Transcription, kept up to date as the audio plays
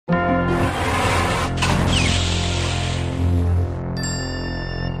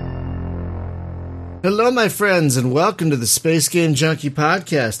Hello, my friends, and welcome to the Space Game Junkie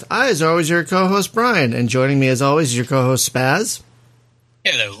podcast. I, as always, your co-host, Brian, and joining me, as always, is your co-host, Spaz.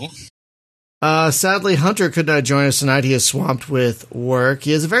 Hello. Sadly, Hunter could not join us tonight. He is swamped with work.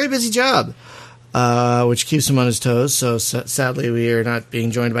 He has a very busy job, which keeps him on his toes, so sadly, we are not being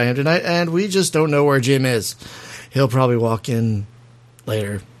joined by him tonight, and we just don't know where Jim is. He'll probably walk in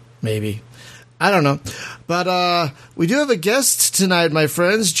later, maybe. I don't know. But we do have a guest tonight, my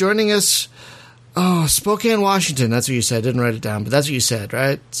friends, joining us. Oh, Spokane, Washington. That's what you said. I didn't write it down, but that's what you said,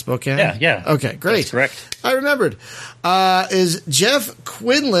 right? Spokane? Yeah. Okay, great. That's correct. I remembered. Is Jeff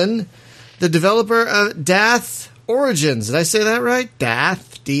Quinlan, the developer of Daath Origins. Did I say that right?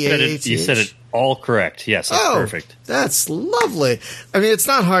 Daath? D-A-A-T-H? You said it all correct. Yes, that's perfect. That's lovely. I mean, it's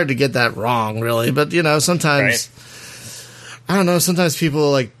not hard to get that wrong, really, but, you know, sometimes... Right. I don't know. Sometimes people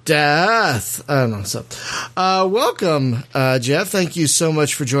are like, Daath. I don't know. So, welcome, Jeff. Thank you so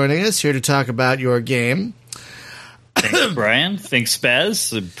much for joining us here to talk about your game. Thanks, Brian. Thanks,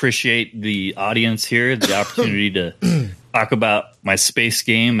 Spaz. Appreciate the audience here, the opportunity to talk about my space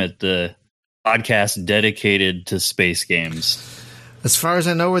game at the podcast dedicated to space games. As far as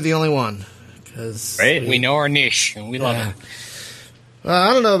I know, we're the only one. Right? We know our niche, and we love it. Well,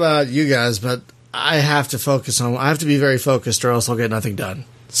 I don't know about you guys, but I have to be very focused or else I'll get nothing done.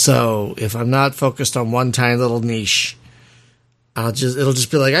 So if I'm not focused on one tiny little niche, it'll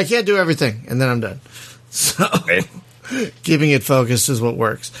just be like, I can't do everything. And then I'm done. So right. Keeping it focused is what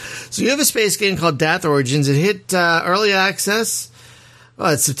works. So you have a space game called Daath Origins. It hit early access.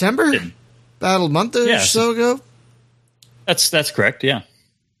 Oh, it's September? About a month or so ago? That's correct. Yeah.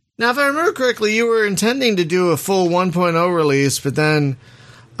 Now, if I remember correctly, you were intending to do a full 1.0 release, but then,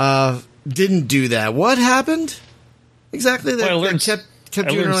 didn't do that. What happened exactly? I learned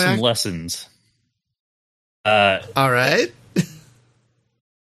some lessons. All right.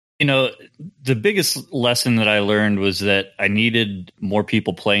 You know, the biggest lesson that I learned was that I needed more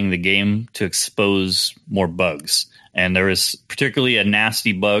people playing the game to expose more bugs. And there was particularly a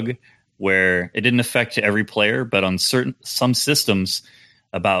nasty bug where it didn't affect every player, but on some systems,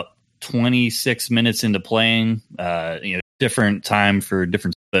 about 26 minutes into playing, different time for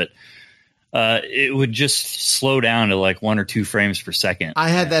different, but it would just slow down to like 1 or 2 frames per second. I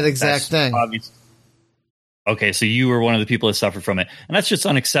had that exact thing. Okay, so you were one of the people that suffered from it. And that's just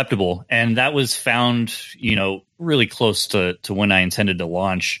unacceptable. And that was found, really close to when I intended to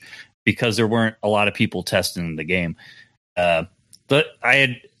launch because there weren't a lot of people testing the game. But I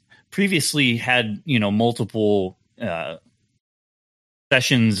had previously had, multiple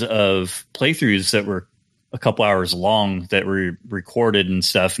sessions of playthroughs that were a couple hours long that were recorded and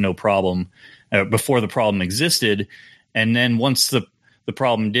stuff, no problem, before the problem existed. And then once the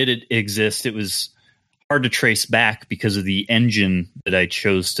problem did exist, it was hard to trace back because of the engine that I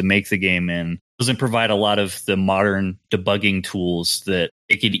chose to make the game in. It doesn't provide a lot of the modern debugging tools that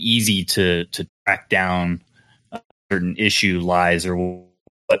make it easy to track down a certain issue lies or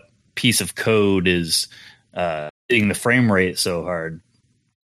what piece of code is hitting the frame rate so hard.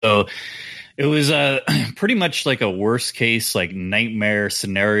 So it was pretty much like a worst case, like nightmare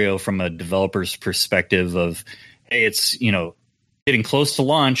scenario from a developer's perspective of, hey, it's, getting close to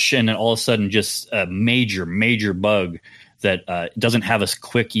launch and then all of a sudden just a major, major bug that doesn't have a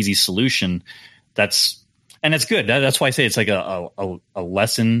quick, easy solution. It's good. That's why I say it's like a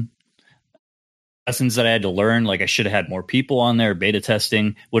lessons that I had to learn. Like I should have had more people on there. Beta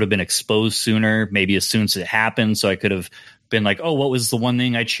testing would have been exposed sooner, maybe as soon as it happened. So I could have been like, oh, what was the one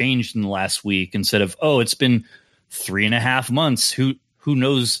thing I changed in the last week instead of, oh, it's been 3.5 months. Who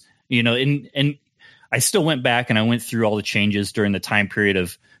knows, and I still went back and I went through all the changes during the time period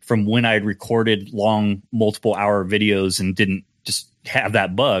from when I'd recorded long, multiple hour videos and didn't just have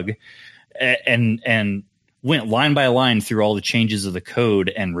that bug and went line by line through all the changes of the code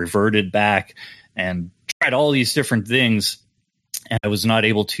and reverted back and tried all these different things. And I was not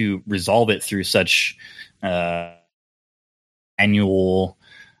able to resolve it through such, annual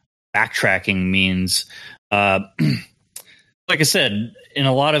backtracking means. Like I said, in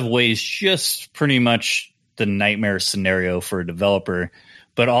a lot of ways, just pretty much the nightmare scenario for a developer,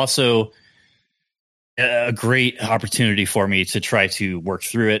 but also a great opportunity for me to try to work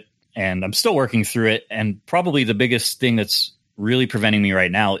through it. And I'm still working through it. And probably the biggest thing that's really preventing me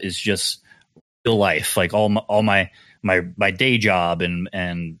right now is just real life, like all my day job and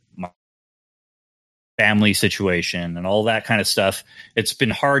my family situation and all that kind of stuff. It's been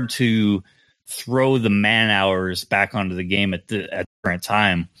hard to throw the man hours back onto the game at the current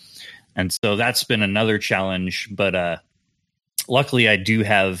time. And so that's been another challenge, but luckily I do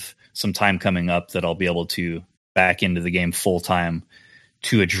have some time coming up that I'll be able to back into the game full time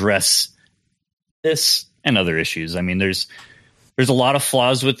to address this and other issues. I mean, there's a lot of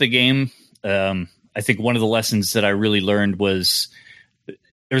flaws with the game. I think one of the lessons that I really learned was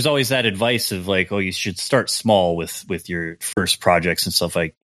there's always that advice of like, oh, you should start small with your first projects and stuff.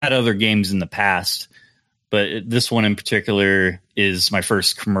 Like, I had other games in the past, but this one in particular is my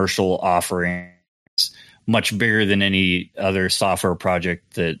first commercial offering. It's much bigger than any other software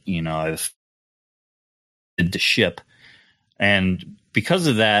project that, I've did to ship. And because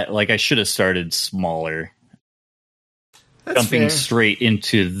of that, like, I should have started smaller. That's Jumping fair. straight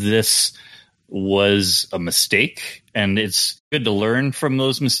into this was a mistake, and it's good to learn from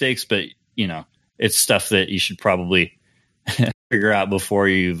those mistakes, but it's stuff that you should probably figure out before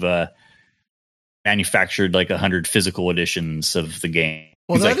you've manufactured like 100 physical editions of the game.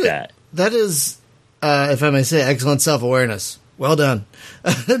 Well, Things like that. That is, if I may say, excellent self-awareness. Well done.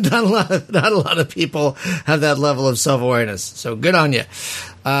 Not a lot of people have that level of self-awareness, so good on you.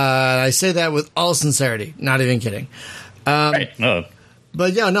 I say that with all sincerity, not even kidding. Right. No.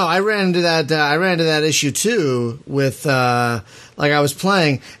 But yeah, no, I ran into that issue too with like I was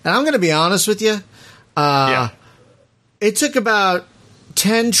playing, and I'm going to be honest with you. It took about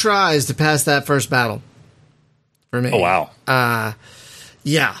 10 tries to pass that first battle for me. Oh wow.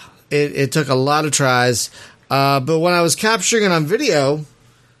 Yeah, it took a lot of tries. But when I was capturing it on video,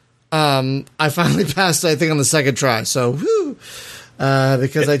 I finally passed it, I think, on the second try. So, whew,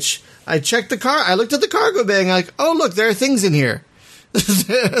 because I checked the car, I looked at the cargo bay, and like, oh look, there are things in here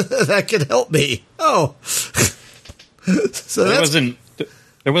that could help me. Oh, so there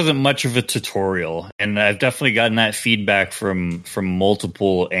wasn't much of a tutorial, and I've definitely gotten that feedback from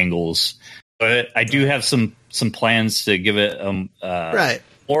multiple angles. But I do have some plans to give it right.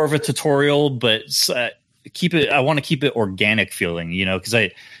 more of a tutorial, but keep it. I want to keep it organic feeling,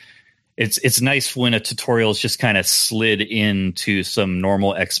 because it's nice when a tutorial is just kind of slid into some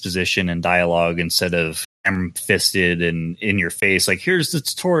normal exposition and dialogue instead of ham-fisted and in your face. Like, here's the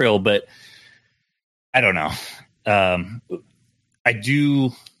tutorial, but I don't know. I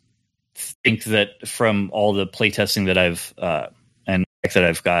do think that from all the playtesting that I've and that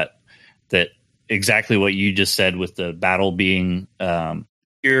I've got, that exactly what you just said with the battle being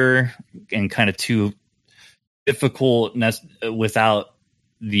here and kind of too difficult without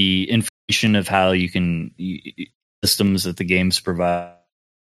the information of how you can systems that the games provide.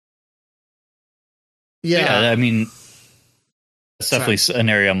 Yeah, I mean, that's definitely an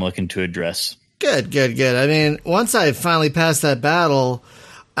area I'm looking to address. Good. I mean, once I finally passed that battle,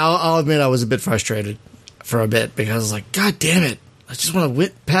 I'll admit I was a bit frustrated for a bit because I was like, God damn it, I just want to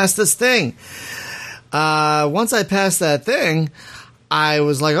pass this thing. Once I passed that thing, I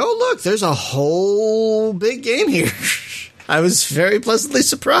was like, oh, look, there's a whole big game here. I was very pleasantly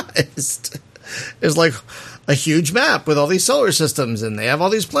surprised. There's like a huge map with all these solar systems, and they have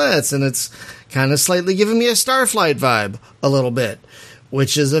all these planets, and it's kind of slightly giving me a Starflight vibe a little bit,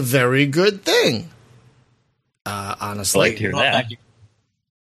 which is a very good thing. Honestly. I like to hear that.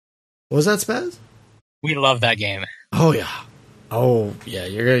 What was that, Spaz? We love that game. Oh yeah.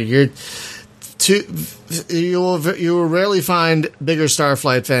 You will rarely find bigger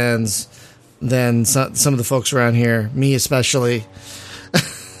Starflight fans than some of the folks around here, me especially.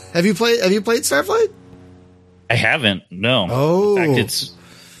 Have you played Starflight? I haven't. No. Oh, in fact,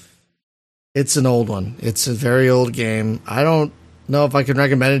 it's an old one. It's a very old game. I don't know if I can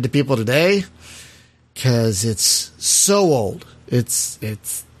recommend it to people today because it's so old. It's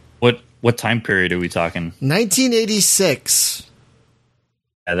what time period are we talking? 1986.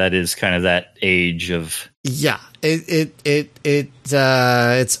 Yeah, that is kind of that age of. Yeah, its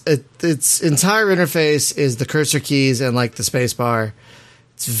entire interface is the cursor keys and like the space bar.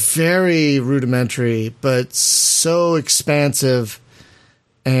 It's very rudimentary, but so expansive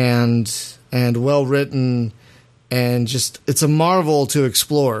and well written, and just it's a marvel to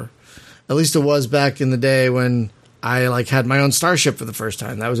explore. At least it was back in the day when I like had my own starship for the first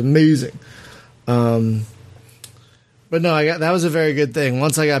time. That was amazing. But no, that was a very good thing.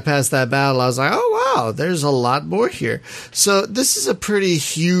 Once I got past that battle, I was like, oh wow, there's a lot more here. So this is a pretty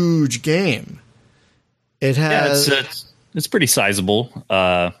huge game. It has it's pretty sizable.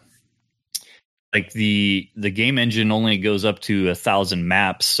 Like the game engine only goes up to 1,000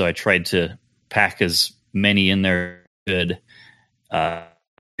 maps, so I tried to pack as many in there as I could.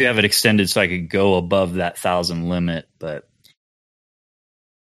 To have it extended so I could go above that 1,000 limit, but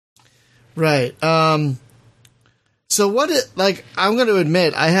right. So I'm going to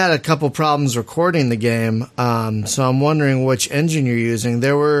admit I had a couple problems recording the game. So I'm wondering which engine you're using.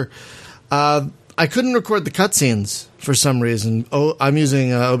 There were, I couldn't record the cutscenes for some reason. Oh, I'm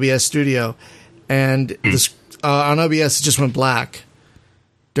using OBS Studio, and this on OBS it just went black.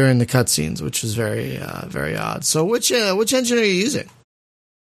 during the cutscenes, which is very very odd. So which engine are you using?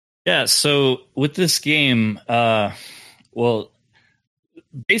 Yeah, so with this game, well,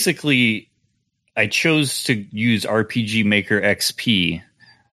 basically, I chose to use RPG Maker XP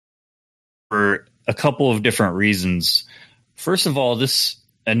for a couple of different reasons. First of all, this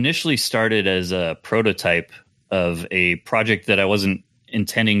initially started as a prototype of a project that I wasn't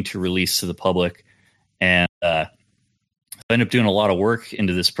intending to release to the public, and I ended up doing a lot of work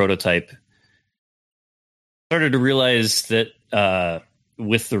into this prototype. Started to realize that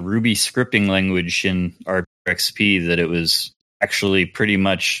with the Ruby scripting language in RxP, that it was actually pretty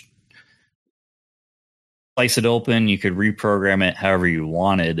much slice it open. You could reprogram it however you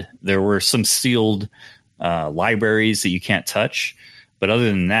wanted. There were some sealed libraries that you can't touch, but other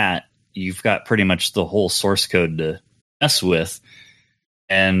than that, you've got pretty much the whole source code to mess with.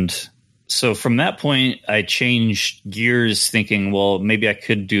 And so from that point, I changed gears thinking, well, maybe I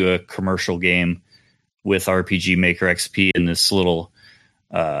could do a commercial game with RPG Maker XP in this little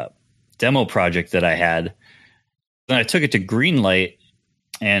demo project that I had. Then I took it to Greenlight,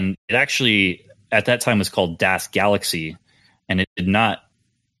 and it actually, at that time, was called Daath Galaxy, and it did not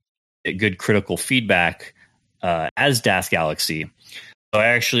get good critical feedback as Daath Galaxy. So I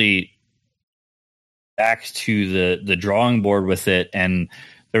actually back to the drawing board with it, and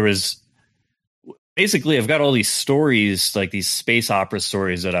there was basically, I've got all these stories, like these space opera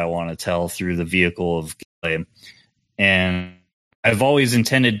stories that I want to tell through the vehicle of gameplay. And I've always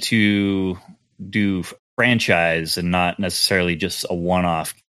intended to do franchise and not necessarily just a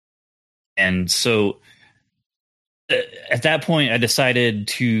one-off. And so at that point, I decided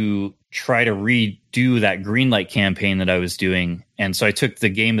to try to redo that Greenlight campaign that I was doing. And so I took the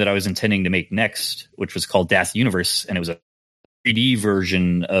game that I was intending to make next, which was called Daath Universe, and it was a 3D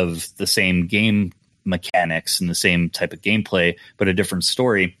version of the same game mechanics and the same type of gameplay, but a different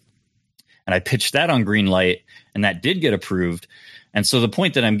story. And I pitched that on Greenlight, and that did get approved. And so the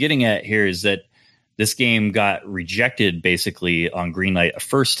point that I'm getting at here is that this game got rejected basically on Greenlight a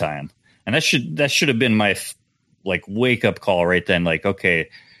first time. And that should have been my wake up call right then. Like, okay,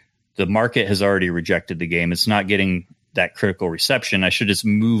 the market has already rejected the game. It's not getting that critical reception. I should have just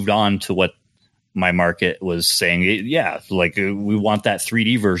moved on to what my market was saying. Yeah, like we want that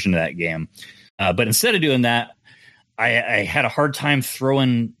 3D version of that game. But instead of doing that, I had a hard time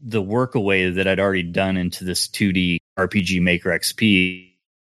throwing the work away that I'd already done into this 2D RPG Maker XP. At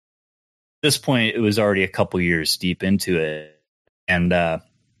this point, it was already a couple years deep into it. And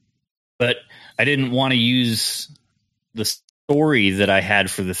but I didn't want to use the story that I had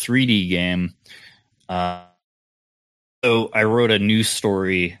for the 3D game. So I wrote a new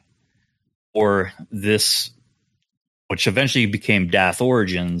story for this, which eventually became Daath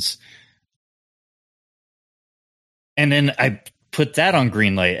Origins. And then I put that on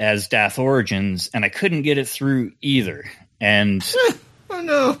Greenlight as Daath Origins, and I couldn't get it through either. And oh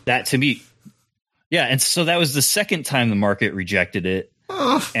no, that to me, yeah. And so that was the second time the market rejected it.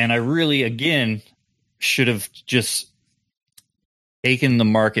 And I really, again, should have just taken the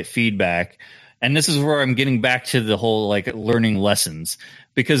market feedback. And this is where I'm getting back to the whole learning lessons,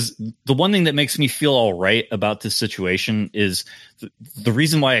 because the one thing that makes me feel all right about this situation is the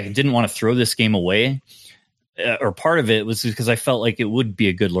reason why I didn't want to throw this game away. Or part of it was because I felt like it would be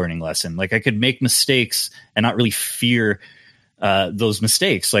a good learning lesson. Like I could make mistakes and not really fear those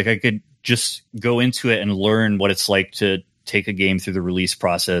mistakes. Like I could just go into it and learn what it's like to take a game through the release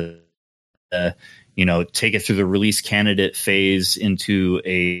process, take it through the release candidate phase into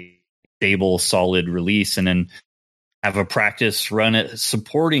a stable, solid release, and then have a practice run it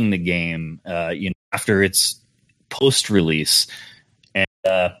supporting the game, after its post-release. And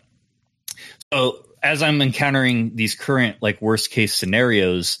so as I'm encountering these current worst case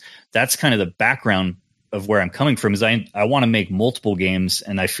scenarios, that's kind of the background of where I'm coming from. Is I want to make multiple games,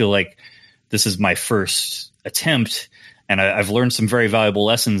 and I feel like this is my first attempt, and I've learned some very valuable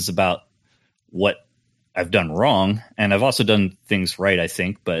lessons about what I've done wrong, and I've also done things right, I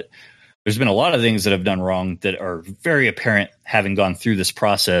think. But there's been a lot of things that I've done wrong that are very apparent having gone through this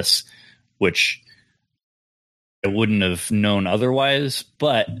process, which I wouldn't have known otherwise.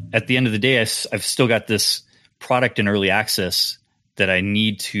 But at the end of the day, I've still got this product in early access that I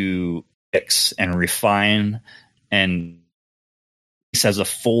need to fix and refine and release as a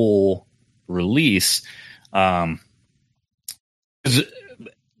full release. There's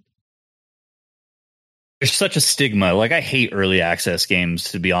such a stigma. I hate early access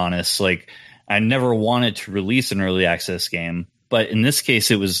games, to be honest. I never wanted to release an early access game, but in this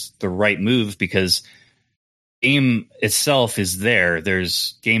case, it was the right move because game itself is there.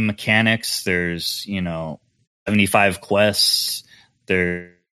 There's game mechanics. There's 75 quests. There's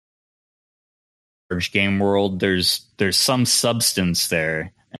large game world, there's some substance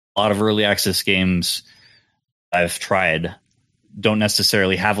there. A lot of early access games I've tried don't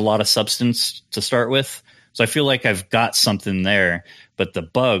necessarily have a lot of substance to start with. So I feel like I've got something there, but the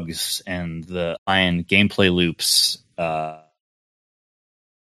bugs and the gameplay loops,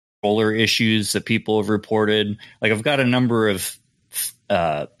 controller issues that people have reported, like I've got a number of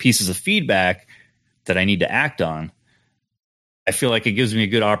pieces of feedback that I need to act on. I feel like it gives me a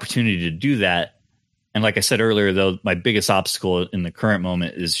good opportunity to do that. And like I said earlier, though, my biggest obstacle in the current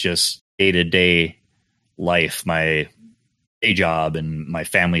moment is just day-to-day life, my day job and my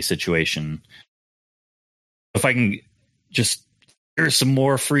family situation. If I can just here's some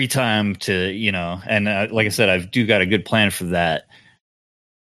more free time to, and like I said, I've got a good plan for that.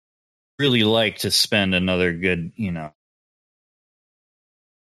 Really like to spend another good,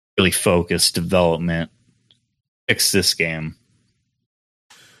 really focused development, fix this game.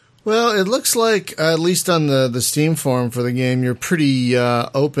 Well, it looks like, at least on the Steam forum for the game, you're pretty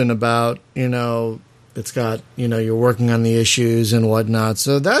open about, it's got, you're working on the issues and whatnot.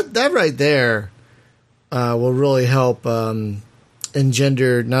 So that right there will really help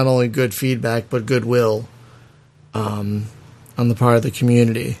engender not only good feedback, but goodwill on the part of the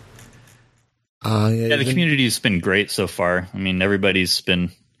community. The community has been great so far. I mean, I've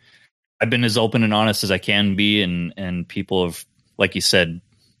been as open and honest as I can be, and people have, like you said,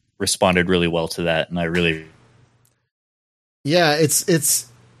 responded really well to that. And I really,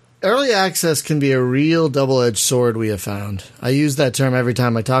 it's early access can be a real double-edged sword. We have found. I use that term every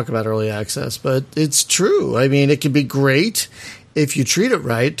time I talk about early access, but it's true. I mean, it can be great if you treat it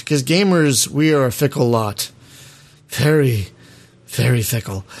right, because gamers, we are a fickle lot, very, very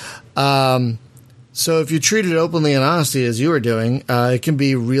fickle. So if you treat it openly and honestly, as you are doing, it can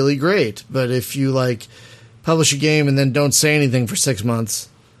be really great. But if you publish a game and then don't say anything for 6 months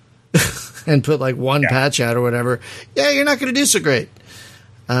and put one patch out or whatever, you're not going to do so great.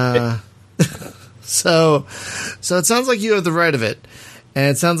 So it sounds like you have the right of it,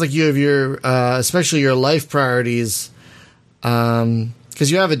 and it sounds like you have your, especially your life priorities,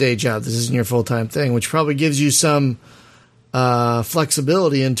 because you have a day job. This isn't your full-time thing, which probably gives you some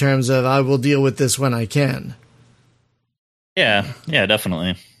flexibility in terms of I will deal with this when I can. Yeah,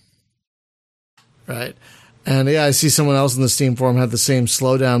 definitely. Right. And I see someone else in the Steam forum had the same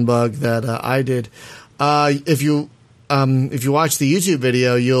slowdown bug that I did. If you watch the YouTube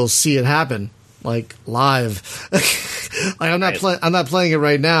video, you'll see it happen live. I'm not playing it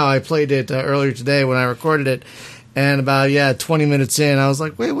right now. I played it earlier today when I recorded it, and about 20 minutes in, I was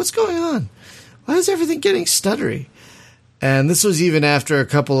like, "Wait, what's going on? Why is everything getting stuttery?" And this was even after a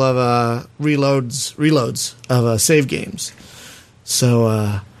couple of reloads of save games.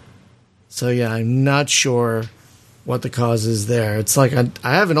 So I'm not sure what the cause is there. It's like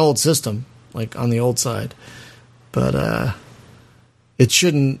I have an old system, on the old side, but it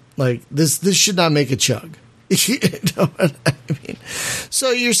shouldn't this should not make a chug. You know what I mean? So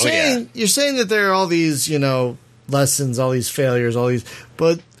you're saying that there are all these lessons, all these failures,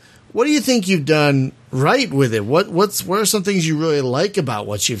 but what do you think you've done right with it? What are some things you really like about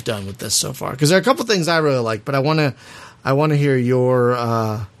what you've done with this so far? Because there are a couple things I really like, but I want to hear your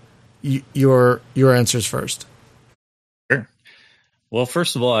answers first. Sure. Well,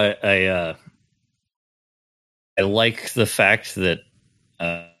 first of all, I like the fact that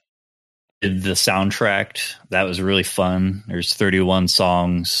did the soundtrack. That was really fun. There's 31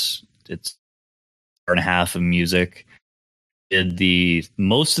 songs. It's an hour and a half of music. Did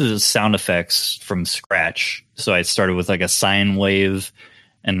most of the sound effects from scratch. So I started with a sine wave,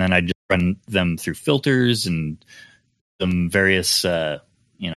 and then I just run them through filters and some various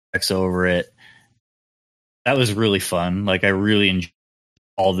effects over it. That was really fun. I really enjoyed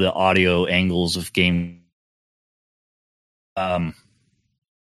all the audio angles of game. I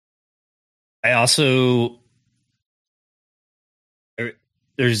also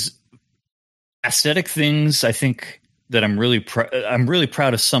there's aesthetic things I think that I'm really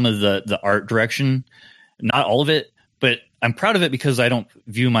proud of some of the art direction. Not all of it, but I'm proud of it because I don't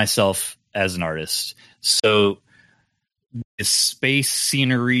view myself as an artist. So the space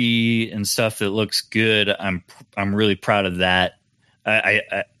scenery and stuff that looks good, I'm really proud of that.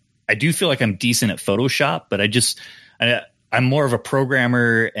 I do feel like I'm decent at Photoshop, but I'm more of a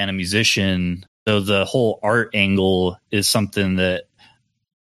programmer and a musician. So the whole art angle is something that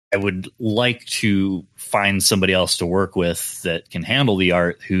I would like to find somebody else to work with that can handle the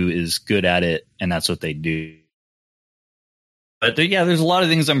art, who is good at it, and that's what they do. But there's a lot of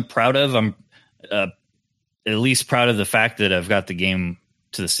things I'm proud of. I'm at least proud of the fact that I've got the game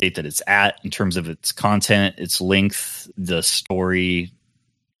to the state that it's at in terms of its content, its length, the story,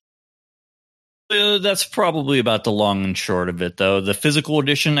 That's probably about the long and short of it, though. The physical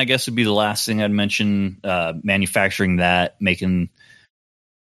edition, I guess, would be the last thing I'd mention. Manufacturing that, making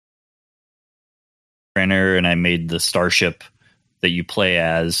printer, and I made the starship that you play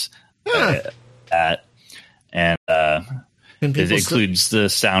as. That, and it includes the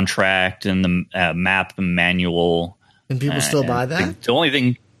soundtrack and the map and manual. And people still buy that? The only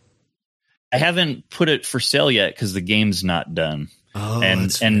thing, I haven't put it for sale yet because the game's not done. Oh,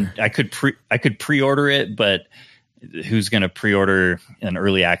 and I could pre-order it, but who's going to pre-order an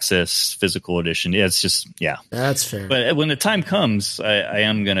early access physical edition? Yeah, it's just that's fair. But when the time comes, I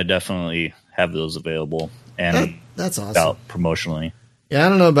am going to definitely have those available and that's awesome. Out promotionally. Yeah, I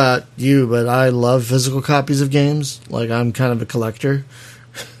don't know about you, but I love physical copies of games. Like, I'm kind of a collector.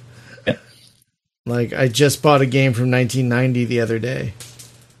 Yeah. Like, I just bought a game from 1990 the other day.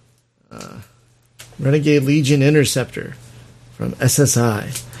 Renegade Legion Interceptor from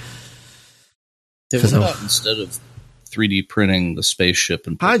SSI. Hey, what about instead of 3D printing the spaceship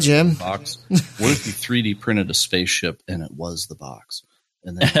and Hi, Jim. In the box, what if you 3D printed a spaceship and it was the box,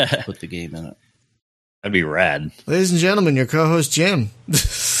 and then you put the game in it? That'd be rad. Ladies and gentlemen, your co-host Jim.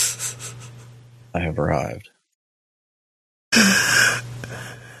 I have arrived.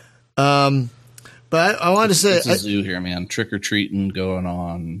 But I wanted to say, it's a zoo here, man. Trick or treating going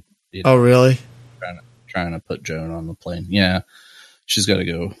on. Oh, really? Trying to put Joan on the plane. Yeah, she's got to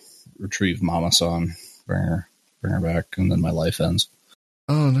go retrieve Mama-san, bring her back, and then my life ends.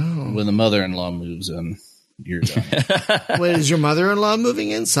 Oh no! When the mother-in-law moves in, you're done. Wait, is your mother-in-law moving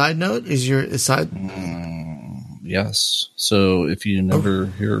in? Side note, Yes. So if you never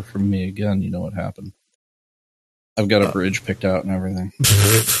hear from me again, you know what happened. I've got a bridge picked out and everything.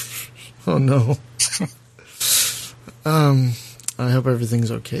 Oh no. I hope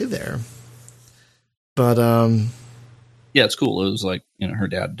everything's okay there. But yeah, it's cool. It was like, her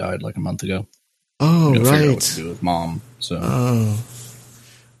dad died like a month ago. Oh, right. Figure out what to do with mom. So. Oh,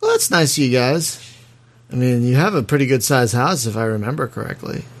 well, that's nice of you guys. I mean, you have a pretty good sized house, if I remember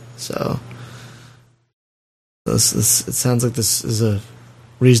correctly. So, it sounds like this is a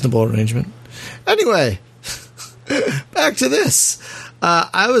reasonable arrangement. Anyway, back to this.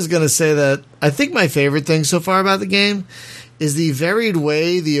 I was going to say that I think my favorite thing so far about the game is the varied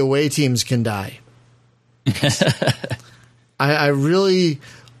way the away teams can die. I really,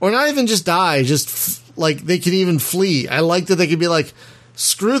 or not even just die, just like they can even flee. I like that they can be like,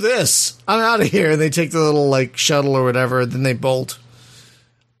 screw this, I'm out of here, and they take the little like shuttle or whatever, and then they bolt.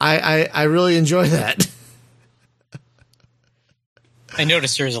 I really enjoy that. I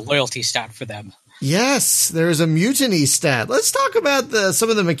noticed there's a loyalty stat for them. Yes, there's a mutiny stat. Let's talk about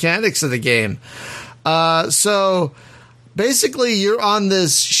some of the mechanics of the game. So basically, you're on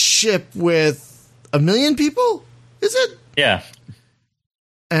this ship with 1 million people. Is it? Yeah.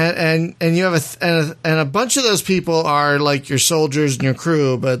 And you have a bunch of those people are like your soldiers and your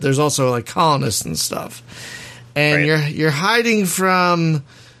crew, but there's also like colonists and stuff. And right. you're hiding from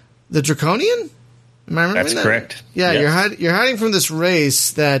the Draconian. Am I remembering That's that? correct. Yeah, yes. you're hiding from this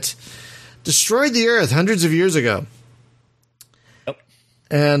race that destroyed the Earth hundreds of years ago. Yep.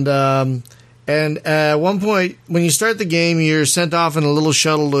 And at one point, when you start the game, you're sent off in a little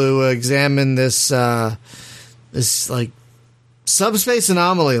shuttle to examine this like subspace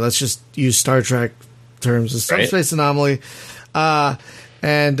anomaly. Let's just use Star Trek terms. A subspace anomaly.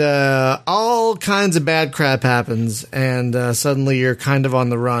 And all kinds of bad crap happens, and suddenly you're kind of on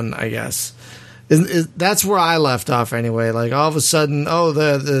the run, I guess. That's where I left off anyway. Like, all of a sudden,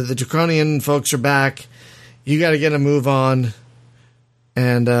 the Draconian folks are back. You got to get a move on.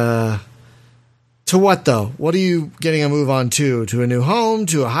 And to what, though? What are you getting a move on to? To a new home?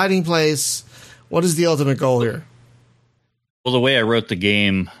 To a hiding place? What is the ultimate goal here? Well, the way I wrote the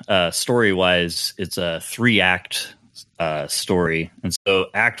game, story-wise, it's a 3-act story. And so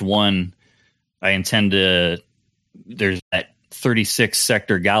Act 1, I intend to... There's that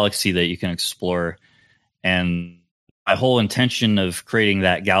 36-sector galaxy that you can explore. And my whole intention of creating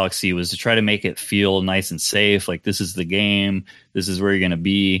that galaxy was to try to make it feel nice and safe. Like, this is the game. This is where you're going to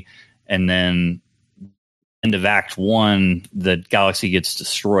be. And then end of Act 1, the galaxy gets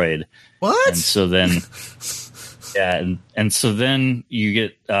destroyed. What? And so then... Yeah, and so then you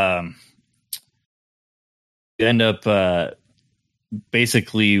get you end up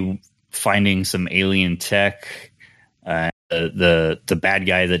basically finding some alien tech. The bad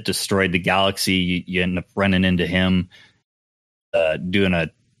guy that destroyed the galaxy, you end up running into him, doing a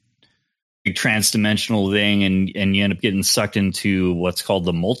big transdimensional thing, and you end up getting sucked into what's called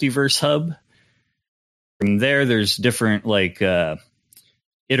the multiverse hub. From there, there's different like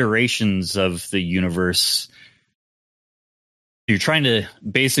iterations of the universe. You're trying to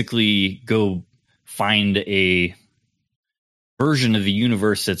basically go find a version of the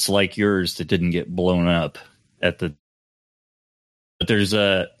universe that's like yours that didn't get blown up but there's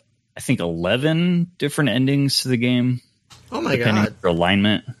I think 11 different endings to the game. Oh my depending god. on your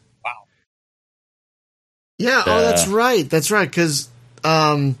alignment. Wow. Yeah, that's right. That's right, because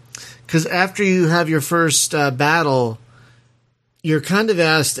after you have your first battle, you're kind of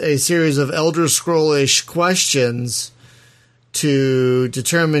asked a series of Elder Scroll-ish questions to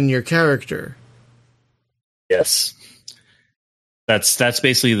determine your character. Yes. That's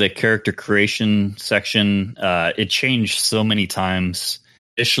basically the character creation section. It changed so many times.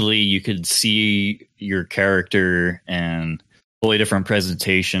 Initially, you could see your character and totally different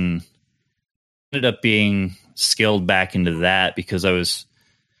presentation. Ended up being scaled back into that because I was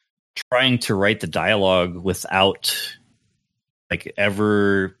trying to write the dialogue without like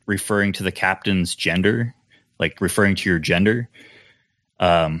ever referring to the captain's gender, like referring to your gender.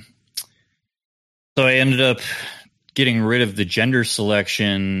 So I ended up getting rid of the gender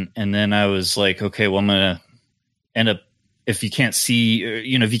selection, and then I was like, okay, well, I'm going to end up, if you can't see,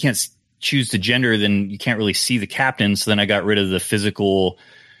 if you can't choose the gender, then you can't really see the captain. So then I got rid of the physical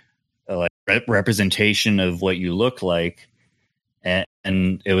representation of what you look like.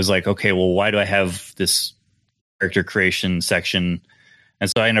 And it was like, okay, well, why do I have this character creation section? And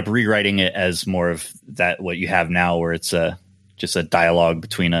so I ended up rewriting it as more of that, what you have now, where it's just a dialogue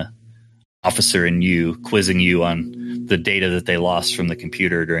between a officer and you, quizzing you on the data that they lost from the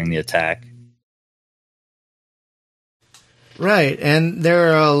computer during the attack. Right, and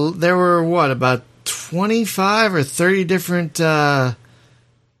there were what, about 25 or 30 different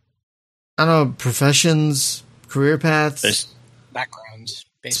professions, career paths, backgrounds,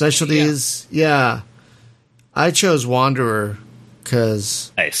 specialties. Yeah. I chose Wanderer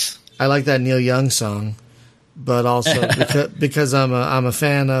because nice. I like that Neil Young song, but also because I'm a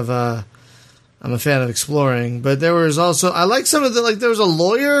fan of exploring. But there was also, I like some of the, like, there was a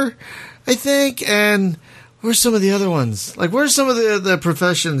lawyer, I think, and where's some of the other ones? Like, where's some of the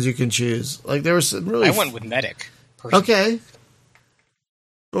professions you can choose? Like, there was some really. I went with medic. Personally. Okay.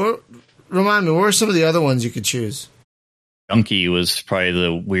 Or remind me, where are some of the other ones you could choose? Junkie was probably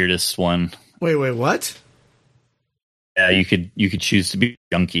the weirdest one. Wait, what? Yeah, you could choose to be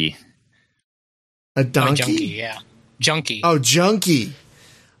junkie. A donkey? Junkie, yeah. Junkie. Oh, junkie.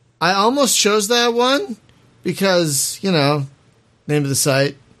 I almost chose that one because, name of the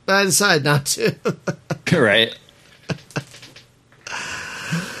site, but I decided not to. Right.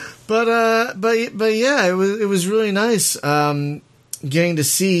 But yeah, it was really nice getting to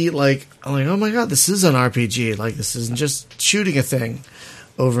see, like, I'm like, oh my god, this is an RPG. Like, this isn't just shooting a thing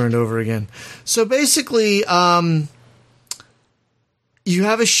over and over again. So basically, you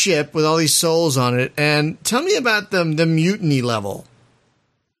have a ship with all these souls on it, and tell me about the mutiny level.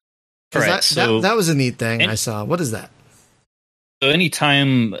 Right. That was a neat thing I saw. What is that? So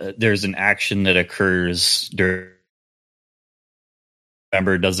anytime there's an action that occurs during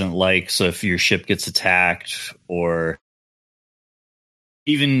member doesn't like, so if your ship gets attacked, or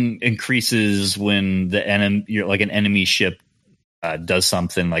even increases when the enemy, like an enemy ship, does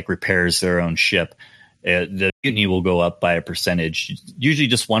something like repairs their own ship, the mutiny will go up by a percentage, usually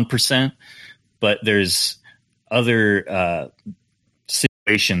just 1%. But there's other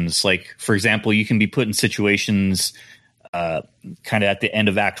situations, like, for example, you can be put in situations kind of at the end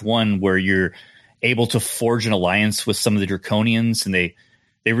of Act 1 where you're able to forge an alliance with some of the Draconians, and they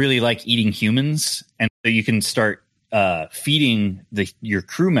really like eating humans, and so you can start feeding your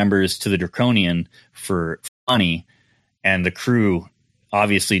crew members to the Draconian for money, and the crew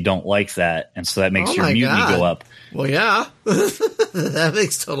obviously don't like that, and so that makes your mutiny go up. Well, yeah, that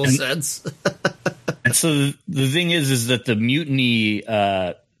makes total sense. And so the thing is that the mutiny,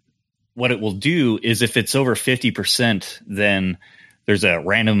 what it will do is if it's over 50%, then there's a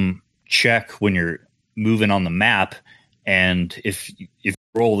random check when you're moving on the map, and if you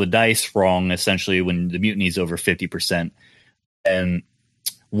roll the dice wrong, essentially when the mutiny is over 50%, and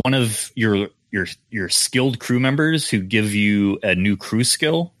one of your skilled crew members who give you a new crew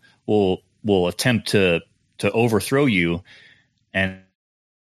skill will attempt to overthrow you and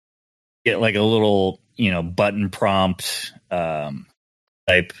get like a little button prompt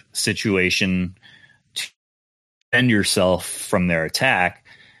type situation to defend yourself from their attack.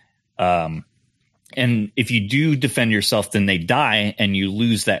 And if you do defend yourself, then they die and you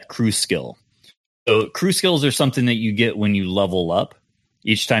lose that crew skill. So crew skills are something that you get when you level up.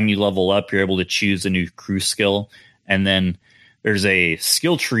 Each time you level up, you're able to choose a new crew skill. And then there's a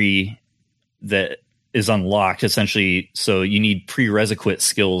skill tree that is unlocked, essentially. So you need prerequisite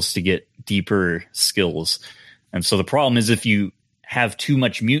skills to get deeper skills. And so the problem is if you have too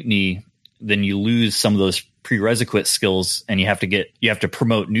much mutiny, then you lose some of those prerequisite skills, and you have to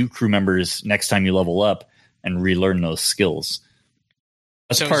promote new crew members next time you level up and relearn those skills.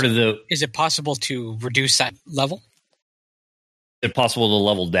 That's So part of the. Is it possible to reduce that level? Is it possible to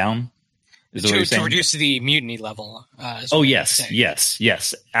level down? Is that what you're To saying? reduce the mutiny level. Oh, yes,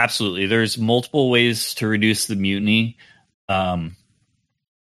 absolutely. There's multiple ways to reduce the mutiny, but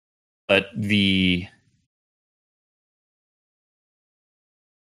there's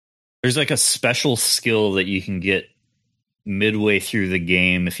like a special skill that you can get midway through the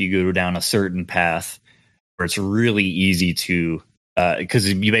game if you go down a certain path, where it's really easy to, because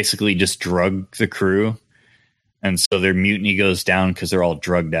you basically just drug the crew, and so their mutiny goes down because they're all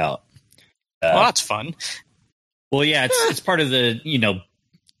drugged out. Well, that's fun. Well, yeah, it's part of the,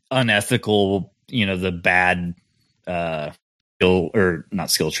 unethical, the bad skill, or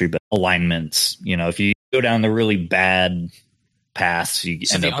not skill tree, but alignments. If you go down the really bad paths, you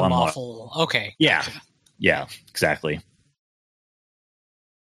end up unlawful. Okay. Yeah. Gotcha. Yeah, exactly.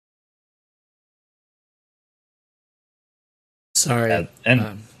 Sorry.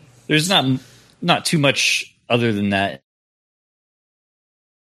 And there's not too much other than that.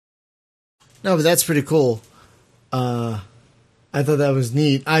 No, but that's pretty cool. I thought that was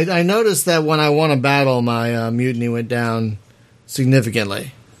neat. I noticed that when I won a battle, my mutiny went down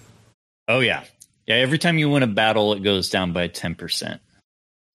significantly. Oh, yeah. Yeah, every time you win a battle, it goes down by 10%.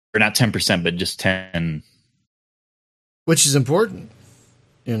 Or not 10%, but just 10. Which is important.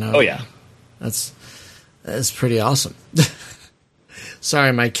 Oh, yeah. That's pretty awesome.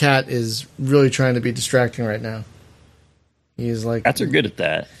 Sorry, my cat is really trying to be distracting right now. He's like... Cats are good at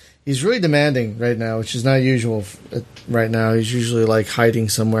that. He's really demanding right now, which is not usual right now. He's usually like hiding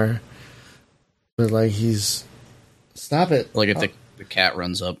somewhere. But like he's... Stop it. Like if the cat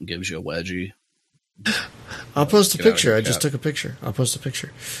runs up and gives you a wedgie. I'll post a Get out of picture. here, I just cat. took a picture. I'll post a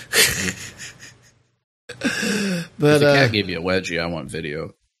picture. But if But the cat gave you a wedgie, I want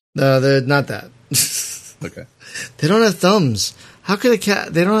video. no, they're not that. Okay. They don't have thumbs. How could a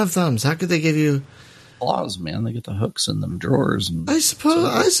cat... They don't have thumbs. How could they give you... Claws, man. They get the hooks in them drawers. And I suppose.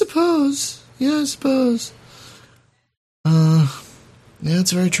 Yeah, I suppose. Yeah,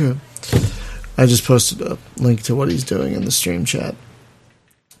 it's very true. I just posted a link to what he's doing in the stream chat.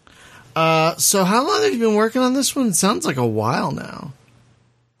 So how long have you been working on this one? It sounds like a while now.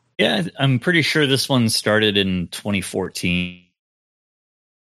 Yeah, I'm pretty sure this one started in 2014.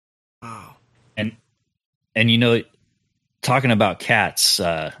 Wow. And talking about cats,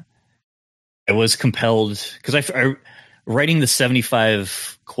 I was compelled because I writing the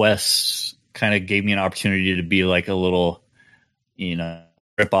 75 quests kind of gave me an opportunity to be like a little,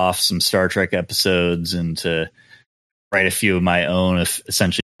 rip off some Star Trek episodes and to write a few of my own.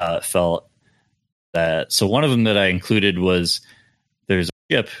 Essentially, how it felt that. So one of them that I included was there's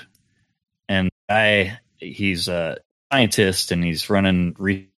a ship, and he's a scientist and he's running.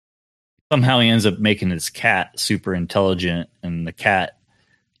 Somehow he ends up making his cat super intelligent, and the cat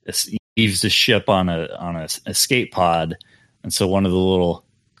leaves the ship on a escape pod, and so one of the little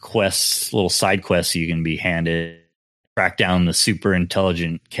side quests you can be handed, track down the super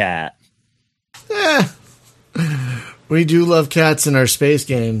intelligent cat. We do love cats in our space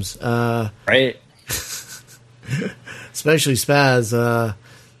games, Right? especially Spaz.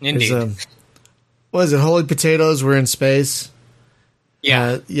 Indeed. What is it? Holy Potatoes. We're in space.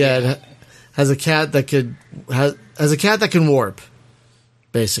 Yeah. It has a cat that has a cat that can warp,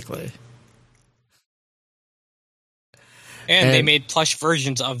 basically. And they made plush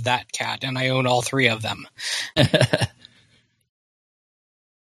versions of that cat, and I own all 3 of them. And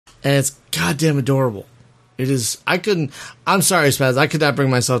it's goddamn adorable. It is. I'm sorry, Spaz. I could not bring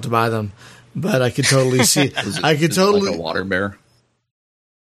myself to buy them, but I could totally see. I could totally like a water bear.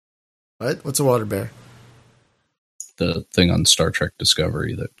 What? What's a water bear? The thing on Star Trek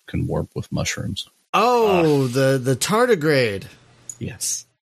Discovery that can warp with mushrooms. Oh, the tardigrade. Yes.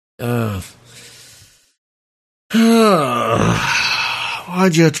 Why'd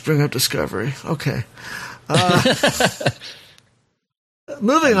you have to bring up Discovery? Okay.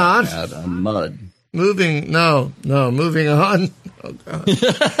 Moving on. I'm mud. Moving on. Oh god.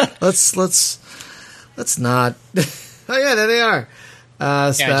 let's not. Oh yeah, there they are. I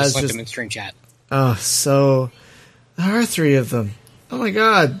Spaz just linked them in stream chat. Oh, so there are 3 of them. Oh my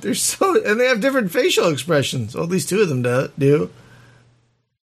god, and they have different facial expressions. Well, at least 2 of them do.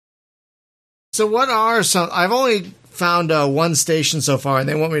 So what are some... I've only found one station so far, and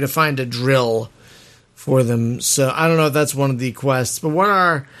they want me to find a drill for them. So I don't know if that's one of the quests. But what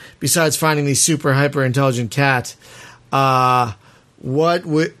are, besides finding the super hyper intelligent cat, what are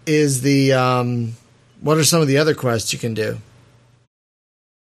some of the other quests you can do?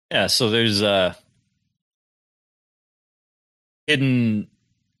 Yeah, so there's hidden.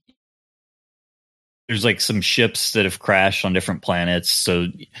 There's like some ships that have crashed on different planets. So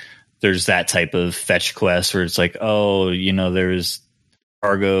there's that type of fetch quest where it's like, oh, there's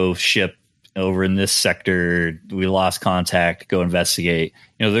cargo ship over in this sector. We lost contact. Go investigate.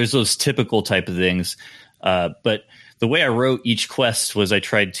 There's those typical type of things. But the way I wrote each quest was I'd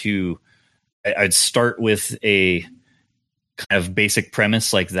start with a kind of basic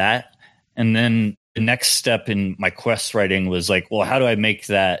premise like that. And then the next step in my quest writing was like, well, how do I make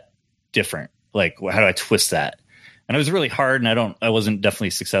that different? Like, how do I twist that? And it was really hard, and I wasn't definitely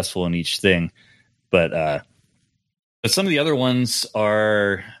successful in each thing. But some of the other ones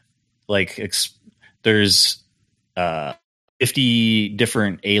are like, there's 50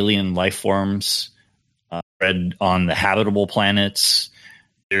 different alien life forms spread on the habitable planets.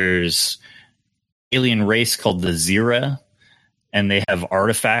 There's alien race called the Zira, and they have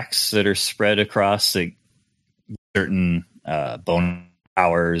artifacts that are spread across like certain bone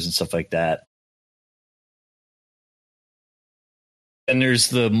powers and stuff like that. And there's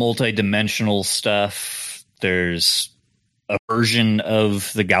the multi-dimensional stuff. There's a version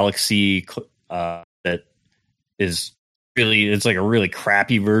of the galaxy that is it's like a really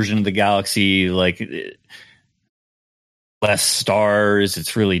crappy version of the galaxy, like less stars.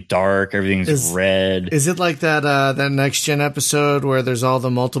 It's really dark. Everything's red. Is it like that next gen episode where there's all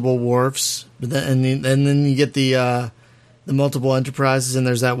the multiple wharfs, and then you get the multiple enterprises, and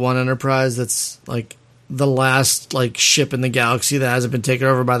there's that one enterprise that's like the last like ship in the galaxy that hasn't been taken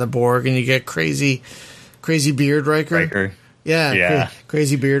over by the Borg, and you get crazy Beard Riker. Yeah.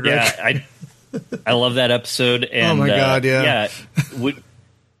 Crazy Beard Riker. Yeah, I love that episode. And, oh my god, yeah.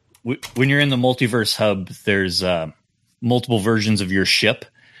 When you're in the multiverse hub, there's multiple versions of your ship,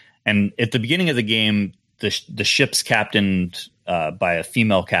 and at the beginning of the game, the ship's captained by a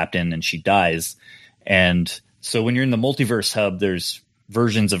female captain, and she dies. And so when you're in the multiverse hub, there's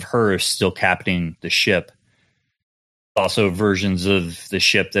versions of her still captaining the ship. Also versions of the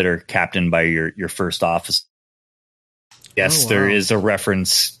ship that are captained by your first officer. Yes, There is a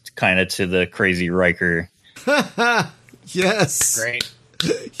reference kind of to the crazy Riker. Yes. Great.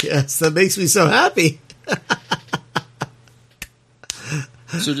 Yes, that makes me so happy.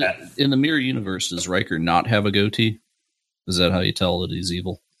 So in the mirror universe, does Riker not have a goatee? Is that how you tell that he's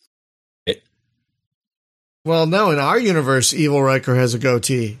evil? Well, no, in our universe, evil Riker has a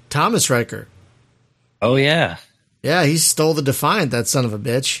goatee. Thomas Riker. Oh, yeah. Yeah, he stole the Defiant, that son of a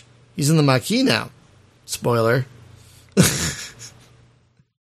bitch. He's in the Maquis now. Spoiler.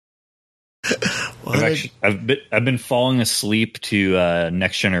 I've been falling asleep to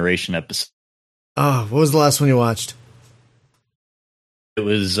Next Generation episode. Oh, what was the last one you watched? It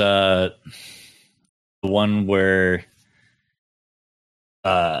was the one where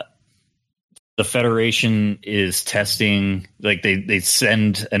the Federation is testing, like they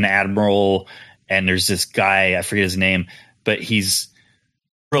send an admiral, and there's this guy, I forget his name, but he's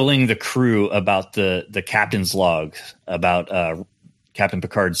grilling the crew about the captain's log, about Captain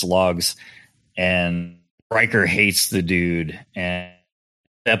Picard's logs, and Riker hates the dude. And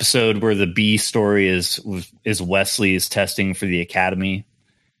the episode where the B story is Wesley's testing for the Academy,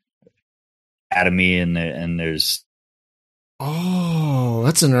 and there's. Oh,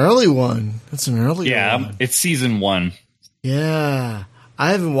 that's an early one. Yeah, it's season 1. Yeah. I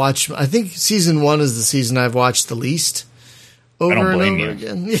haven't watched. I think season 1 is the season I've watched the least. Over and over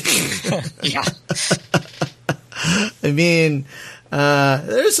again. Yeah. I mean,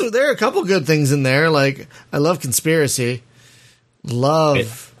 there are a couple good things in there. Like, I love Conspiracy.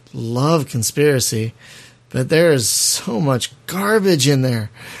 Love Conspiracy. But there's so much garbage in there.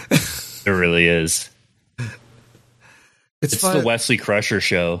 There really is. It's fun. The Wesley Crusher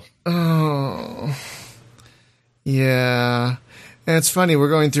show. Oh, yeah. And it's funny.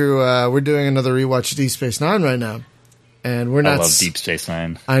 We're going through. We're doing another rewatch of Deep Space Nine right now, and we're not. I love Deep Space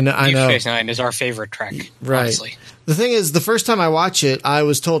Nine. I know. Deep Space Nine is our favorite Trek. Right. Honestly. The thing is, the first time I watch it, I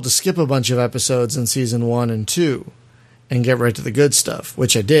was told to skip a bunch of episodes in season 1 and 2, and get right to the good stuff,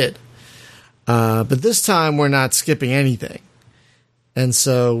 which I did. But this time, we're not skipping anything, and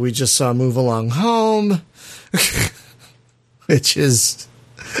so we just saw Move Along Home. Which is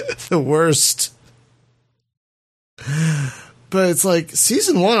the worst. But it's like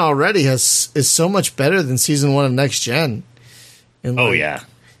season 1 already is so much better than season 1 of Next Gen. And yeah.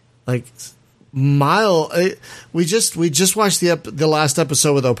 Like we just watched the last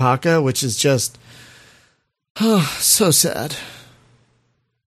episode with Opaka, which is just so sad.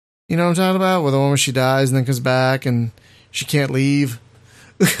 You know what I'm talking about? With the one where she dies and then comes back and she can't leave.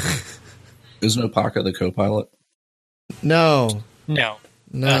 Isn't Opaka the co-pilot? No.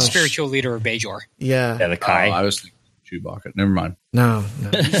 spiritual leader of Bajor. Yeah. Yeah, the Kai. I was thinking Chewbacca. Never mind. No.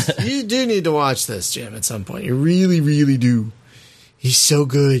 You do need to watch this, Jim, at some point. You really, really do. He's so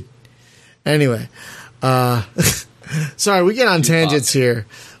good. Anyway, sorry, we get on tangents here.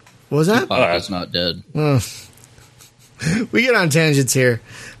 What was that? Chewbacca's not dead. We get on tangents here.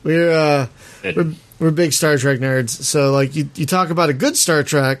 We're big Star Trek nerds. So, like, you talk about a good Star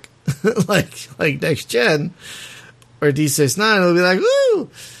Trek, like Next Gen, or Deep Space Nine, it'll be like, woo!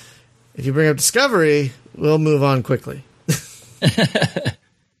 If you bring up Discovery, we'll move on quickly.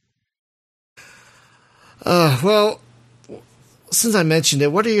 Well, since I mentioned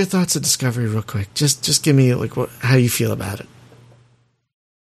it, what are your thoughts of Discovery, real quick? Just give me how you feel about it.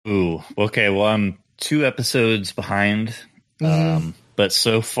 Ooh, okay. Well, I'm 2 episodes behind, but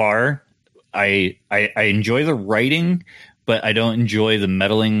so far, I enjoy the writing, but I don't enjoy the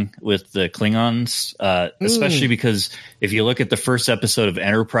meddling with the Klingons, especially because if you look at the first episode of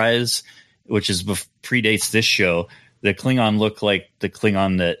Enterprise, which predates this show, the Klingon look like the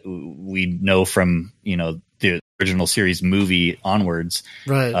Klingon that we know from, the original series movie onwards.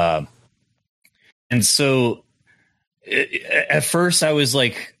 Right. And so at first I was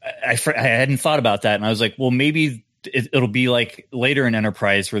like, I hadn't thought about that. And I was like, well, maybe it'll be like later in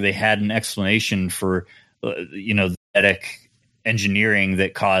Enterprise where they had an explanation for, the genetic engineering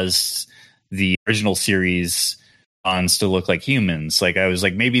that caused the original series ons to look like humans. Like I was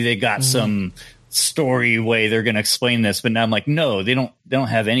like, maybe they got some story way they're going to explain this, but now I'm like, no, they don't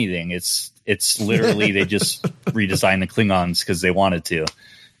have anything. It's literally they just redesigned the Klingons because they wanted to.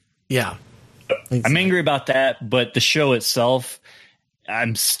 Yeah. I'm angry about that, but the show itself,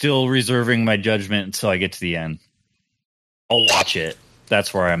 I'm still reserving my judgment until I get to the end. I'll watch it.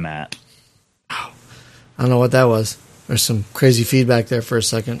 That's where I'm at. I don't know what that was. There's some crazy feedback there for a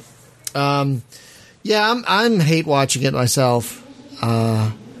second. Yeah, I'm hate watching it myself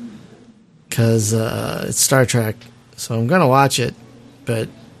because it's Star Trek, so I'm gonna watch it. But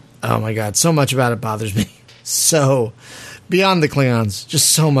oh my god, so much about it bothers me. So beyond the Klingons,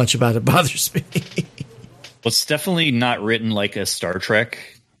 just so much about it bothers me. Well, it's definitely not written like a Star Trek.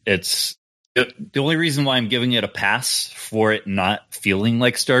 It's the only reason why I'm giving it a pass for it not feeling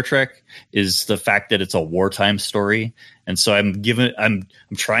like Star Trek is the fact that it's a wartime story. And so I'm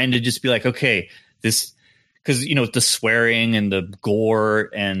trying to just be like, okay, this, because, the swearing and the gore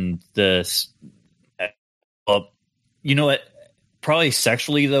and what, probably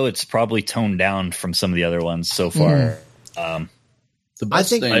sexually though, it's probably toned down from some of the other ones so far. The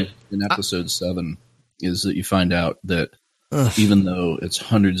best thing in episode 7 is that you find out that even though it's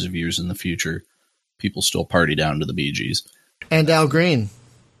hundreds of years in the future, people still party down to the Bee Gees. And Al Green.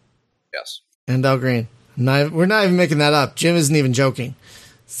 Yes. And Al Green. We're not even making that up. Jim isn't even joking.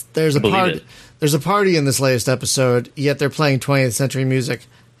 There's a party. There's a party in this latest episode, yet they're playing 20th century music.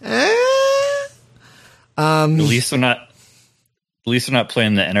 At least they're not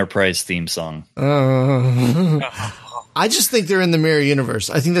playing the Enterprise theme song. I just think they're in the mirror universe.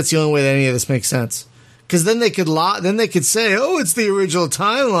 I think that's the only way that any of this makes sense. Because then they could say, "Oh, it's the original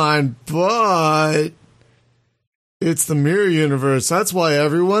timeline," but it's the mirror universe. That's why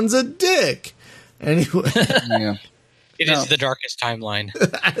everyone's a dick. Anyway, yeah, it is the darkest timeline.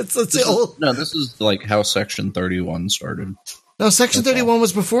 This is like how Section 31 started. No, Section 31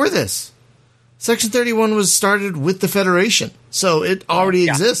 was before this. Section 31 was started with the Federation, so it already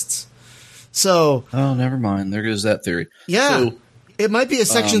exists. So, never mind. There goes that theory. Yeah. So, it might be a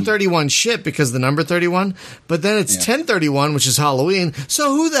Section 31 ship because of the number 31, but then it's 1031, which is Halloween.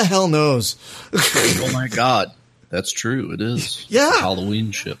 So who the hell knows? Oh my God. That's true. It is. Yeah. It's a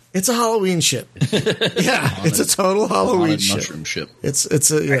Halloween ship. It's a Halloween ship. Yeah. It's a total Halloween ship. Mushroom ship. It's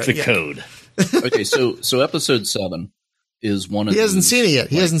a code. Okay. So episode 7 is one of He hasn't seen it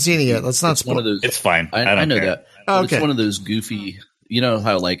yet. Let's not spoil. One of those. It's fine. I know care. that. Okay. It's one of those goofy,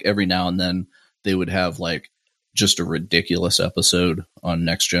 how like every now and then they would have like just a ridiculous episode on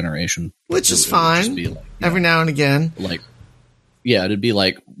Next Generation, which is fine. Every now and again, it'd be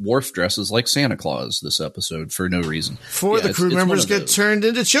like Worf dresses like Santa Claus this episode for no reason. The crew members get turned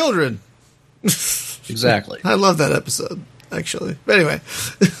into children. Exactly. I love that episode, actually. But anyway,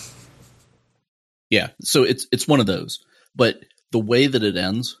 yeah. So it's one of those, but the way that it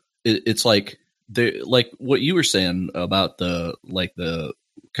ends, it's like what you were saying about the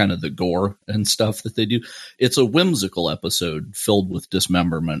kind of the gore and stuff that they do. It's a whimsical episode filled with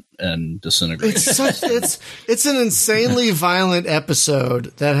dismemberment and disintegration. It's an insanely violent episode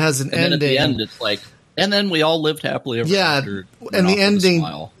that has an ending. At the end, it's like, and then we all lived happily ever after. And the ending,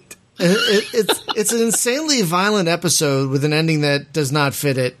 it's an insanely violent episode with an ending that does not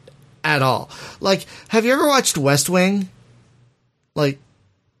fit it at all. Like, have you ever watched West Wing? Like,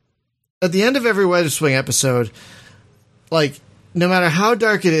 at the end of every Web Swing episode, like, no matter how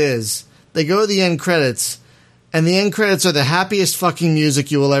dark it is, they go to the end credits, and the end credits are the happiest fucking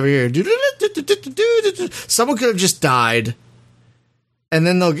music you will ever hear. Someone could have just died, and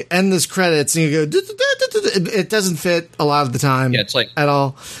then they'll end this credits, and you go, it doesn't fit a lot of the time. Yeah, it's like at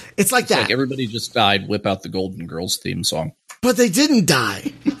all. It's that. Like everybody just died. Whip out the Golden Girls theme song. But they didn't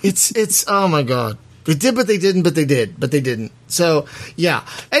die. It's oh my god. They did, but they didn't, but they did, but they didn't. So, yeah.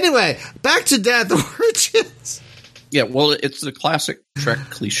 Anyway, back to Daath Origins. Yeah, well, it's the classic Trek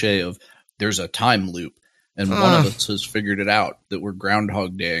cliche of there's a time loop, and one of us has figured it out, that we're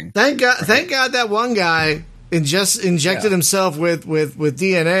Groundhog Daying. Thank God that one guy injected himself with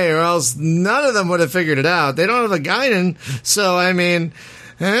DNA, or else none of them would have figured it out. They don't have a Guinan, so, I mean...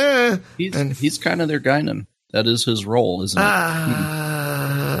 he's kind of their Guinan. That is his role, isn't it?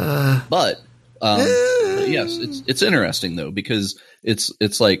 But... yes, it's interesting though, because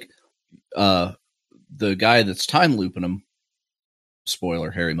it's like the guy that's time looping him. Spoiler,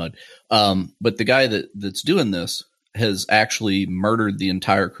 Harry Mudd. But the guy that's doing this has actually murdered the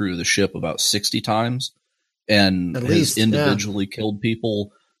entire crew of the ship about 60 times, and has individually killed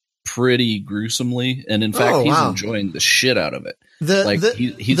people pretty gruesomely. And in fact, he's enjoying the shit out of it.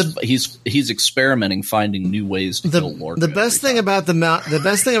 He's experimenting, finding new ways to kill Lorca. The best thing about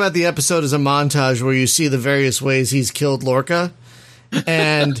the episode is a montage where you see the various ways he's killed Lorca,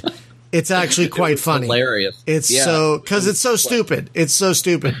 and it's actually quite funny. Hilarious. It's it's so stupid. It's so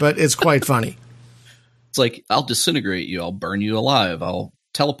stupid, but it's quite funny. It's like, I'll disintegrate you. I'll burn you alive. I'll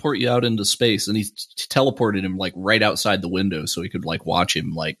teleport you out into space. And he teleported him like right outside the window so he could like watch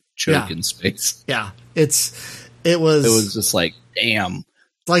him like choke in space. Yeah, it was just like, damn.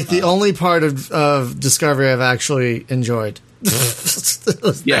 Like the only part of Discovery I've actually enjoyed.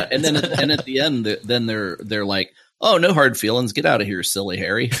 Yeah, and then at the end, then they're like, "Oh, no hard feelings. Get out of here, silly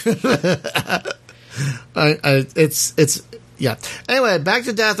Harry." It's yeah. Anyway, back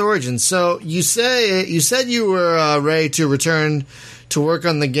to Daath Origins. So you said you were ready to return to work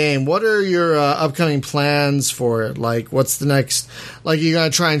on the game. What are your upcoming plans for it? Like, what's the next? Like, you're gonna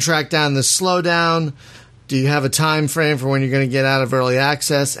try and track down the slowdown? Do you have a time frame for when you're going to get out of early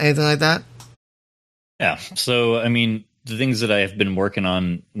access? Anything like that? Yeah. So, I mean, the things that I have been working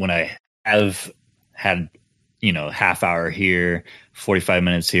on when I have had, half hour here, 45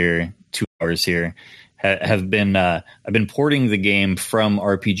 minutes here, 2 hours here, have been, I've been porting the game from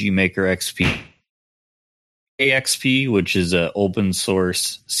RPG Maker XP, AXP, which is an open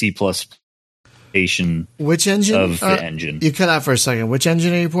source C++ application. Which engine? Of the engine. You cut out for a second. Which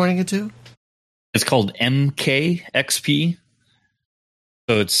engine are you porting it to? It's called MKXP.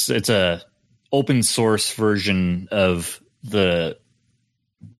 So it's a open source version of the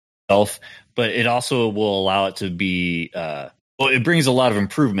self, but it also will allow it to be it brings a lot of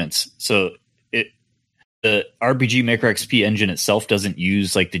improvements. So the RPG Maker XP engine itself doesn't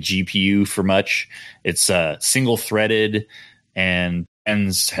use like the GPU for much. It's single threaded and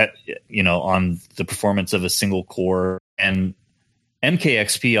ends on the performance of a single core. And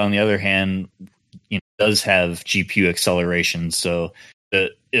MKXP, on the other hand, does have GPU acceleration, so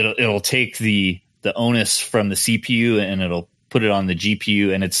it'll take the onus from the CPU and it'll put it on the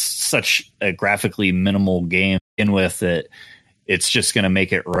GPU, and it's such a graphically minimal game to begin with that it's just going to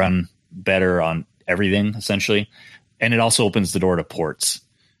make it run better on everything essentially, and it also opens the door to ports.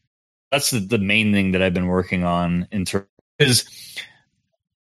 That's the main thing that I've been working on because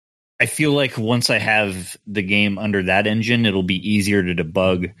I feel like once I have the game under that engine, it'll be easier to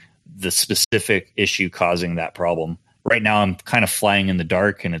debug the specific issue causing that problem. Right now I'm kind of flying in the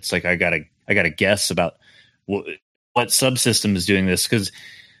dark, and it's like I gotta guess about what subsystem is doing this, because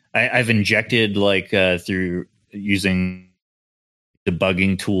I've injected through using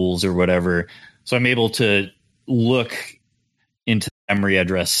debugging tools or whatever, so I'm able to look into the memory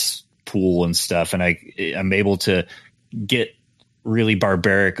address pool and stuff, and I'm able to get really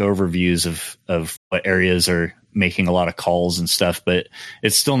barbaric overviews of what areas are making a lot of calls and stuff, but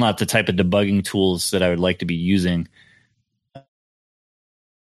it's still not the type of debugging tools that I would like to be using.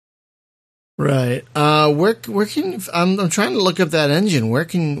 Right. Where can I'm trying to look up that engine. Where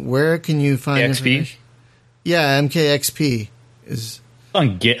can you find XP? Yeah, MKXP is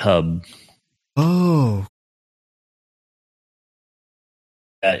on GitHub. Oh.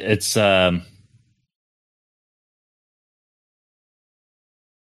 It's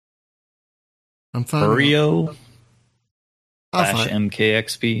I'm finding Burio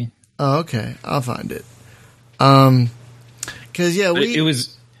 /MKXP. Oh, okay. I'll find it. Because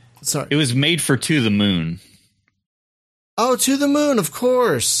it was made for To the Moon. Oh, To the Moon, of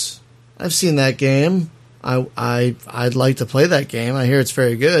course. I've seen that game. I'd like to play that game. I hear it's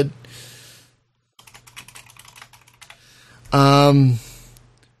very good. Well,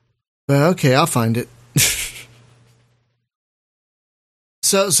 okay, I'll find it.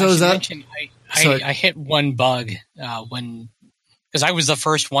 So is that? I hit one bug because I was the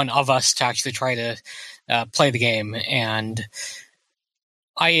first one of us to actually try to play the game, and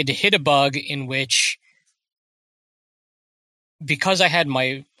I had hit a bug in which, because I had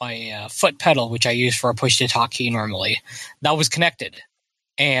my foot pedal, which I use for a push to talk key normally, that was connected.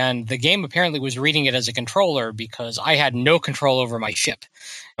 And the game apparently was reading it as a controller because I had no control over my ship.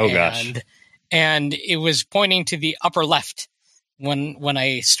 Gosh. And it was pointing to the upper left when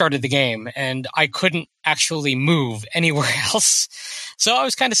I started the game, and I couldn't actually move anywhere else. So I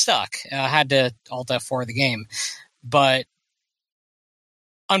was kind of stuck. I had to Alt F4 the game. But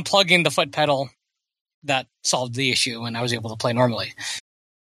unplugging the foot pedal, that solved the issue, and I was able to play normally.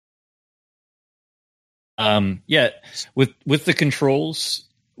 Yeah, with the controls,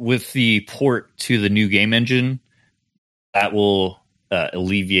 with the port to the new game engine, that will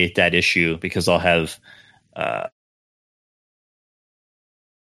alleviate that issue, because I'll have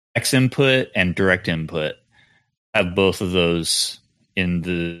X input and direct input. I have both of those in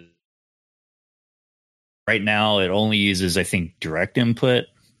the. Right now, it only uses, I think, direct input,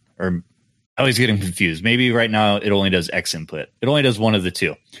 or I always getting confused. Maybe right now it only does X input. It only does one of the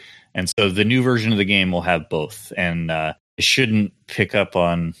two. And so the new version of the game will have both. And it shouldn't pick up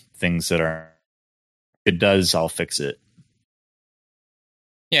on things that are. If it does, I'll fix it.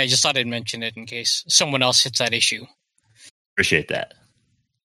 Yeah, I just thought I'd mention it in case someone else hits that issue. Appreciate that.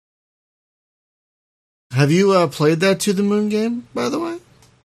 Have you played that To the Moon game, by the way?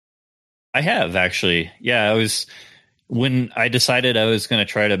 I have, actually. Yeah, when I decided I was going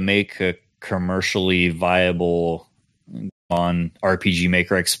to try to make a commercially viable on RPG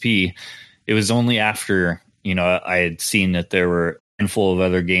Maker XP, it was only after, I had seen that there were a handful of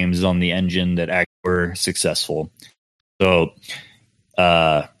other games on the engine that actually were successful. So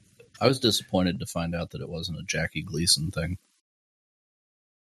I was disappointed to find out that it wasn't a Jackie Gleason thing.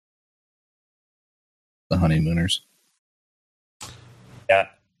 The Honeymooners. Yeah.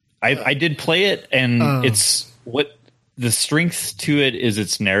 I did play it, and it's what the strength to it is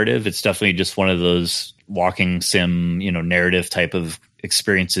its narrative. It's definitely just one of those walking sim, narrative type of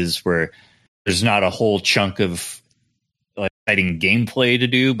experiences where there's not a whole chunk of exciting gameplay to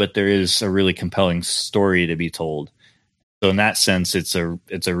do, but there is a really compelling story to be told. So in that sense, it's a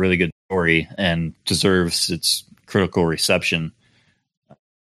really good story and deserves its critical reception.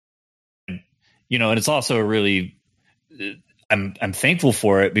 And it's also a really. I'm thankful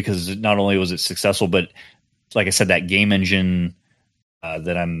for it, because not only was it successful, but like I said, that game engine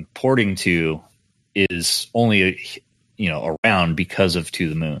that I'm porting to is only around because of To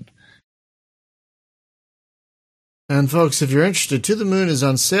the Moon. And folks, if you're interested, To the Moon is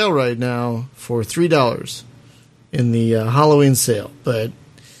on sale right now for $3 in the Halloween sale. But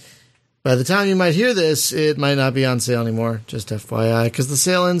by the time you might hear this, it might not be on sale anymore. Just FYI, because the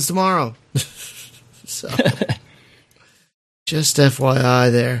sale ends tomorrow. So. Just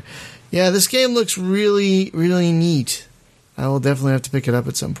FYI there. Yeah, this game looks really, really neat. I will definitely have to pick it up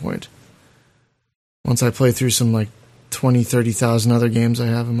at some point. Once I play through some 20, 30,000 other games I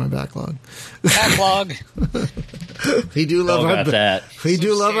have in my backlog. Backlog. We do love our backlogs. We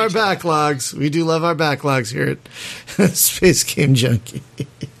do love our backlogs here at Space Game Junkie.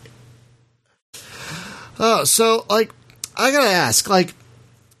 So I gotta ask,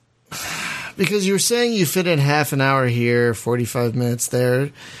 because you were saying you fit in half an hour here, 45 minutes there.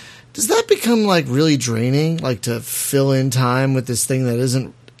 Does that become really draining? To fill in time with this thing that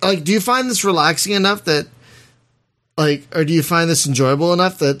isn't do you find this relaxing enough that or do you find this enjoyable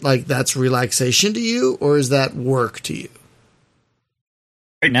enough that that's relaxation to you, or is that work to you?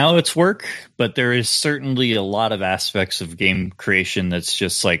 Right now it's work, but there is certainly a lot of aspects of game creation that's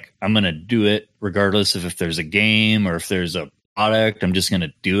just I'm going to do it regardless of if there's a game or if there's a product. I'm just going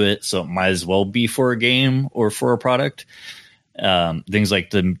to do it, so it might as well be for a game or for a product. Things like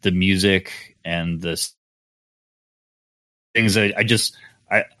the music and the things that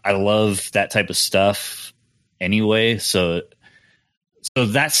I love that type of stuff anyway. So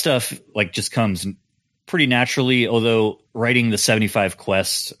that stuff just comes pretty naturally. Although writing the 75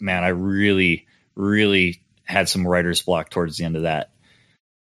 quests, man, I really, really had some writer's block towards the end of that.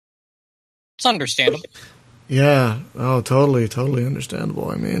 It's understandable. Yeah. Oh, totally understandable.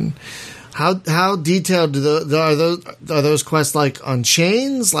 I mean, how detailed are those quests on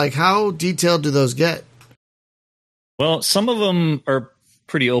chains? How detailed do those get? Well, some of them are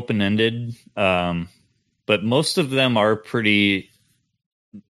pretty open ended, but most of them are pretty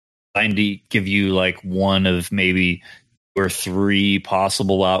designed to give you one of maybe 2 or 3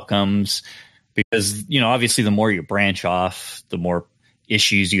 possible outcomes. because, obviously the more you branch off, the more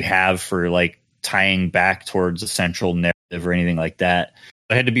issues you have for like tying back towards a central narrative or anything like that.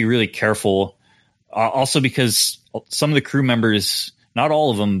 I had to be really careful. Also because some of the crew members, not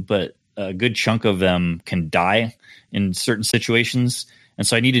all of them, but a good chunk of them can die in certain situations. And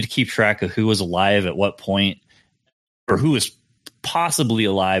so I needed to keep track of who was alive at what point, or who was possibly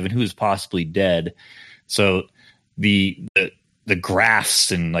alive and who was possibly dead. So the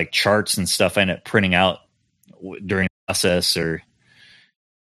graphs and like charts and stuff I ended up printing out during the process are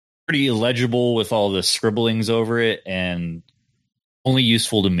pretty illegible with all the scribblings over it and only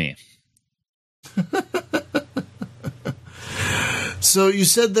useful to me. So you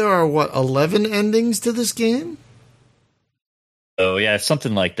said there are 11 endings to this game? Oh yeah,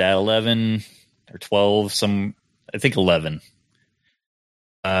 something like that. 11 or 12, I think 11.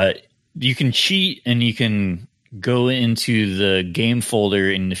 You can cheat and you can go into the game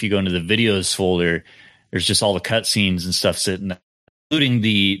folder, and if you go into the videos folder, there's just all the cutscenes and stuff sitting there, including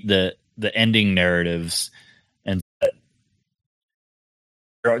the ending narratives, and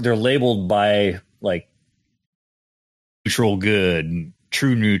they're labeled by like neutral good,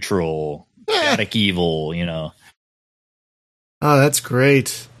 true neutral, chaotic evil, Oh, that's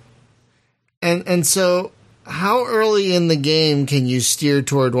great. And so how early in the game can you steer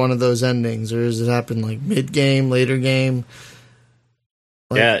toward one of those endings, or does it happen like mid-game, later game?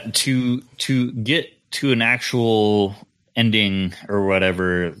 To get to an actual ending or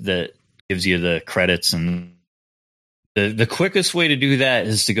whatever that gives you the credits, and the quickest way to do that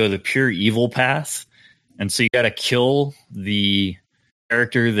is to go the pure evil path. And so you got to kill the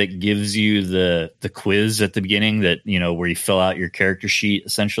character that gives you the quiz at the beginning, that where you fill out your character sheet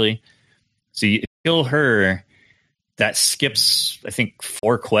essentially. So you kill her, that skips I think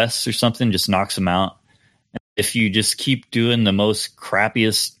 4 quests or something, just knocks them out. And if you just keep doing the most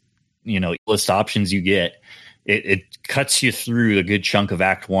crappiest list options you get, it cuts you through a good chunk of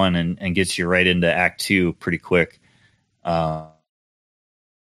Act 1 and gets you right into Act 2 pretty quick. And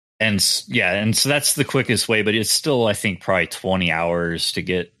so that's the quickest way, but it's still, I think, probably 20 hours to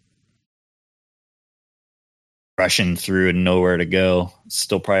get rushing through and nowhere to go. It's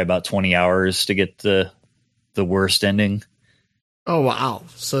still probably about 20 hours to get the worst ending. Oh, wow.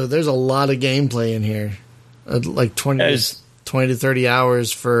 So there's a lot of gameplay in here. Like 20 to 30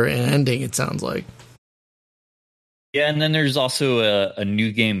 hours for an ending, it sounds like. Yeah, and then there's also a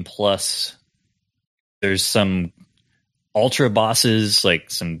new game plus. There's some ultra bosses,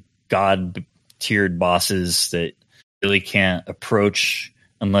 like some god-tiered bosses that really can't approach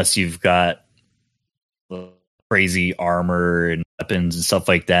unless you've got crazy armor and weapons and stuff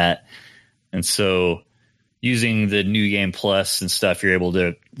like that. And so using the new game plus and stuff, you're able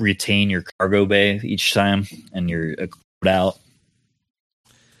to retain your cargo bay each time, and you're equipped out.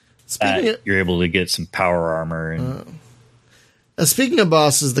 You're able to get some power armor. And speaking of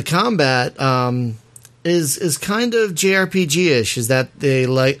bosses, the combat is kind of JRPG-ish. Is that the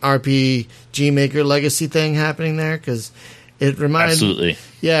RPG Maker Legacy thing happening there? Because it reminded absolutely,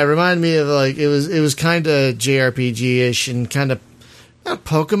 it reminded me of like it was kind of JRPG-ish and kind of not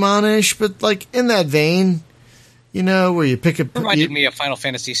Pokemon-ish, but like in that vein, where you pick up. Reminded me of Final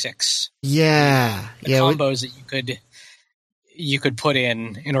Fantasy VI. Yeah, the combos that you could put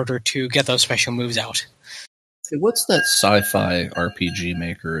in order to get those special moves out. Hey, what's that sci-fi RPG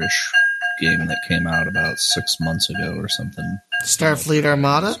Maker-ish game that came out about 6 months ago or something? Starfleet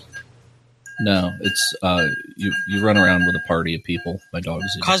Armada? No, it's you run around with a party of people. My dog's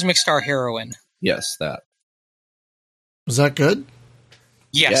Cosmic Star Heroine. Yes, that. Was that good?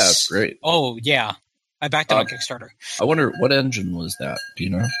 Yes. Yeah, it's great. Oh, yeah. I backed it on Kickstarter. I wonder, what engine was that? Do you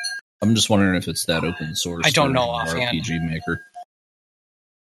know? I'm just wondering if it's that open source. I don't know offhand. RPG Maker.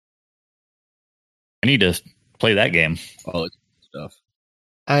 I need to play that game. Oh, it's stuff.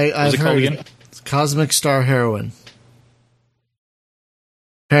 I've heard it. It's Cosmic Star Heroine.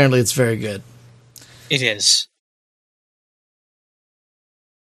 Apparently, it's very good. It is.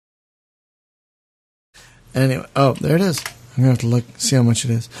 Anyway, there it is. I'm gonna have to see how much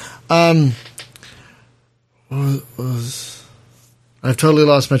it is. I've totally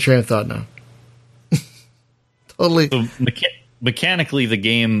lost my train of thought now. Totally. So mechanically, the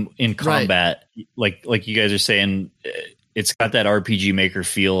game in combat, right, like you guys are saying, it's got that RPG Maker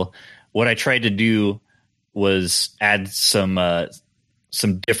feel. What I tried to do was add some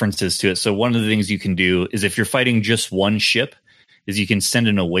differences to it. So one of the things you can do is, if you're fighting just one ship, is you can send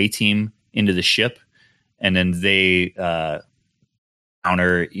an away team into the ship, and then they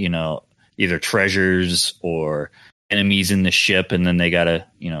counter, either treasures or enemies in the ship, and then they gotta,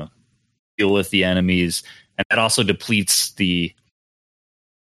 deal with the enemies. And that also depletes the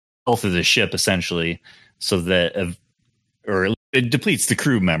health of the ship essentially, so that or it depletes the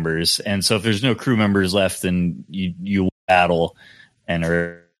crew members, and so if there's no crew members left, then you battle and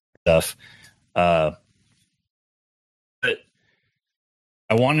or stuff. But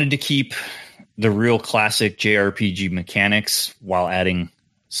I wanted to keep the real classic JRPG mechanics while adding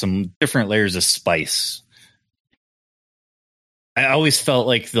some different layers of spice. I always felt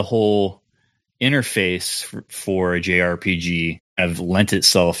like the whole interface for a JRPG have lent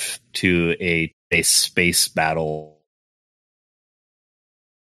itself to a space battle.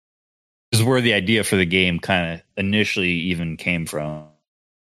 This is where the idea for the game kind of initially even came from.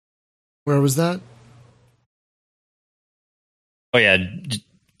 Where was that? Oh yeah,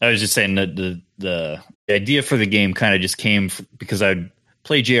 I was just saying that the idea for the game kind of just came because I'd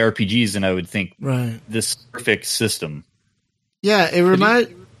play JRPGs and I would think, right, this perfect system. Yeah, it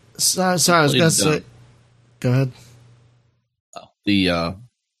reminded. Sorry, I was going to say. Go ahead. The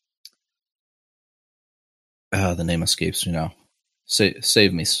name escapes me now.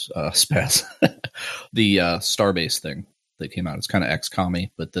 Save me, Spaz. The Starbase thing that came out. It's kind of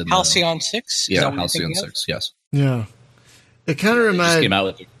XCOM-y, but then Halcyon 6. Yeah, Halcyon 6. Yes. Yeah, it kind of reminded. Just came out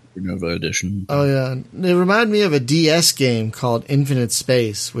with the Nova edition. Oh yeah, it reminded me of a DS game called Infinite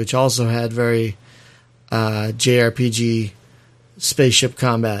Space, which also had very JRPG spaceship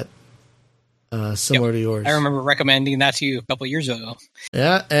combat, similar to yours. I remember recommending that to you a couple years ago.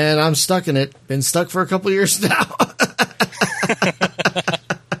 Yeah, and I'm stuck in it. Been stuck for a couple years now.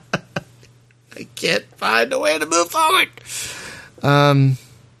 I can't find a way to move forward.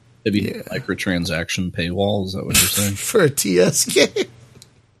 Maybe microtransaction paywall. Is that what you're saying? For a TS game?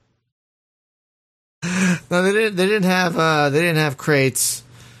 No, they didn't have crates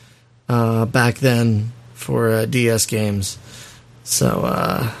back then for DS games. So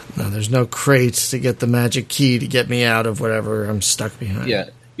no, there's no crate to get the magic key to get me out of whatever I'm stuck behind. Yeah,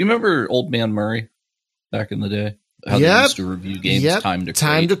 you remember Old Man Murray back in the day? How they used to review games, time to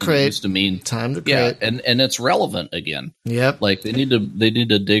crate. Used to mean time to crate. Yeah, and it's relevant again. Yep. Like they need to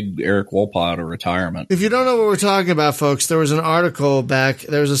dig Eric Wolpa out of retirement. If you don't know what we're talking about, folks, there was an article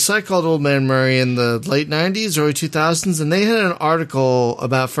there was a site called Old Man Murray in the late 90s, early 2000s, and they had an article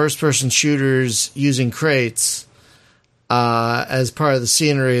about first-person shooters using crates as part of the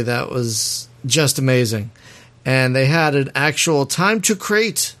scenery that was just amazing. And they had an actual time to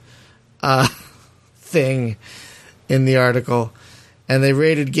crate thing in the article, and they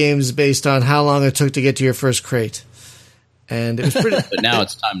rated games based on how long it took to get to your first crate. And it was pretty. But now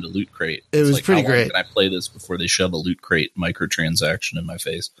it's time to loot crate. It was pretty great. Can I play this before they shove a loot crate microtransaction in my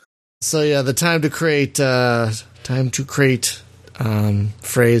face? So yeah, the time to crate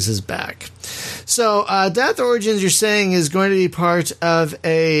phrase is back. So Daath Origins, you're saying, is going to be part of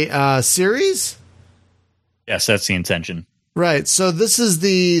a series? Yes, that's the intention. Right. So this is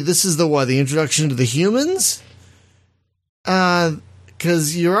the what? The introduction to the humans?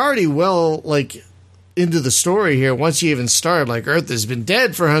 Because you're already into the story here. Once you even start, Earth has been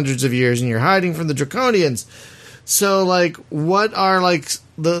dead for hundreds of years, and you're hiding from the Draconians. So, what are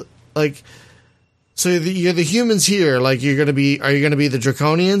So you're the humans here. Are you going to be the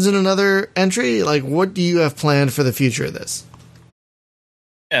Draconians in another entry? What do you have planned for the future of this?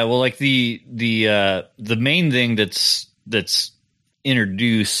 Yeah, well, the main thing that's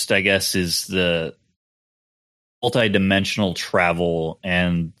introduced, I guess, is the multi-dimensional travel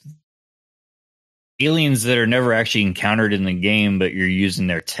and aliens that are never actually encountered in the game, but you're using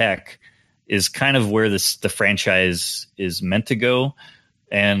their tech, is kind of where the franchise is meant to go.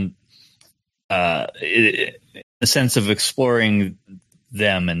 And the sense of exploring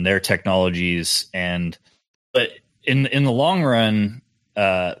them and their technologies. But in the long run,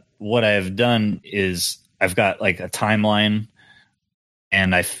 what I've done is I've got a timeline,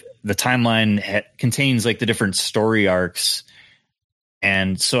 and the timeline contains the different story arcs.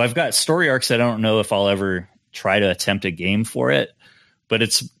 And so I've got story arcs. I don't know if I'll ever try to attempt a game for it, but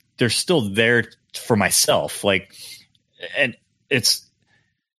they're still there for myself. And it's,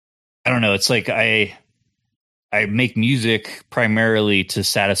 I don't know. It's I make music primarily to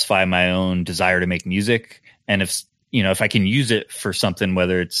satisfy my own desire to make music. And if I can use it for something,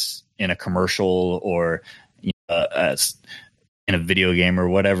 whether it's in a commercial or in a video game or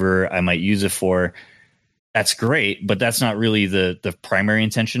whatever I might use it for, that's great, but that's not really the primary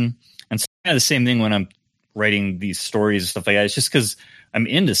intention. And it's kind of the same thing when I'm writing these stories and stuff like that. It's just because I'm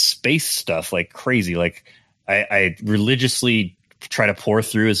into space stuff like crazy. I religiously try to pour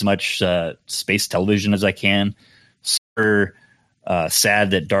through as much space television as I can. Super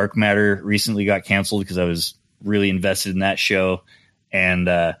sad that Dark Matter recently got canceled because I was really invested in that show. And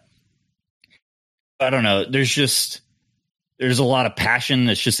I don't know. There's there's a lot of passion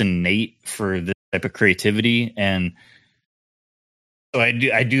that's just innate for this type of creativity. And so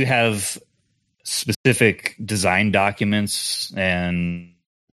I do have specific design documents, and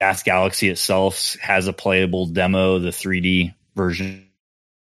Daath Galaxy itself has a playable demo, the 3D version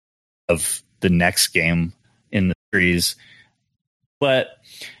of the next game in the series. But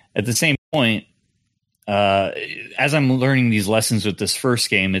at the same point, as I'm learning these lessons with this first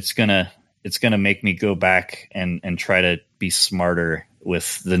game, it's gonna make me go back and try to be smarter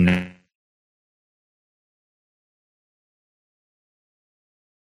with the.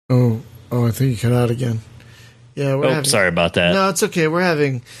 Oh, I think you cut out again. Yeah, sorry about that. No, it's okay. We're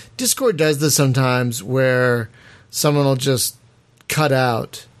having Discord does this sometimes where someone will just cut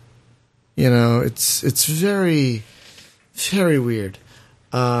out. It's very, very weird.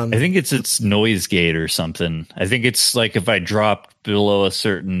 I think it's noise gate or something. I think it's like if I drop below a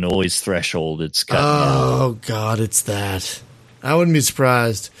certain noise threshold, it's cutting out. Oh God, it's that. I wouldn't be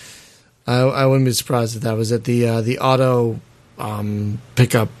surprised. I wouldn't be surprised if that was at the auto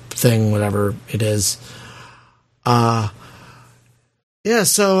pickup thing, whatever it is. So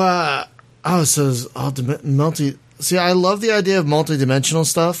it's all See, I love the idea of multi-dimensional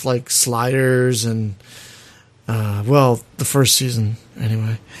stuff like sliders and the first season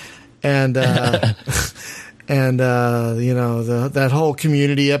anyway, and that whole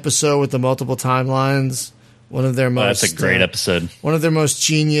Community episode with the multiple timelines. One of their most that's a great episode. One of their most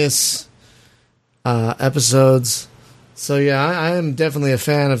genius episodes. So yeah, I am definitely a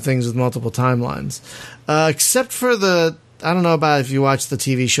fan of things with multiple timelines, except for I don't know about if you watch the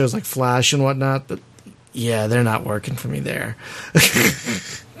TV shows like Flash and whatnot, but yeah, they're not working for me there.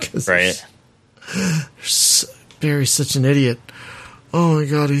 Right. Barry's such an idiot. Oh my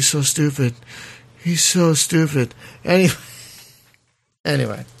God, he's so stupid. He's so stupid. Anyway.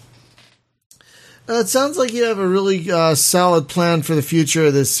 It sounds like you have a really solid plan for the future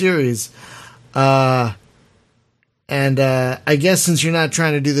of this series. I guess since you're not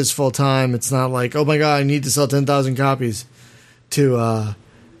trying to do this full time, it's not like, oh my God, I need to sell 10,000 copies to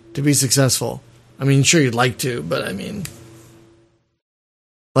be successful. I mean, sure you'd like to, but I mean,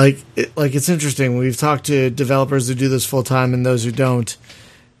 it's interesting. We've talked to developers who do this full time and those who don't,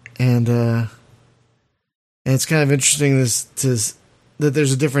 and it's kind of interesting that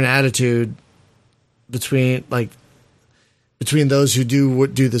there's a different attitude between those who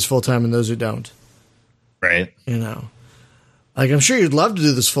do this full time and those who don't. Right. I'm sure you'd love to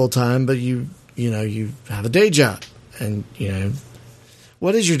do this full time, but you have a day job, and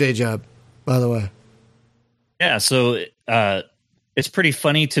what is your day job, by the way? Yeah. So, it's pretty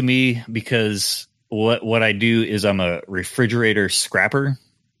funny to me because what I do is I'm a refrigerator scrapper.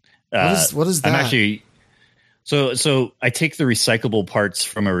 What is that? I'm actually so I take the recyclable parts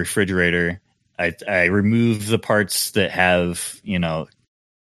from a refrigerator. I remove the parts that have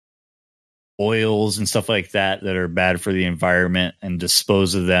oils and stuff like that are bad for the environment and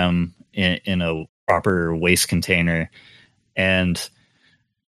dispose of them in a proper waste container. And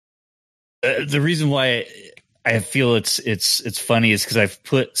the reason why I feel it's funny is because I've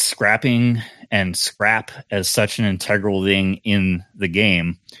put scrapping and scrap as such an integral thing in the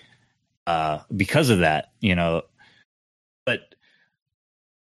game because of that, But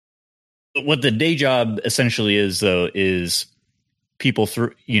what the day job essentially is, though, is people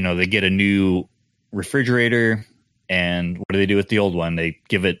they get a new refrigerator, and what do they do with the old one? They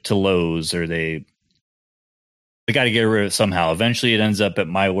give it to Lowe's, or they got to get rid of it somehow. Eventually, it ends up at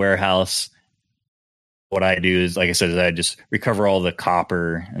my warehouse. What I do is, like I said, I just recover all the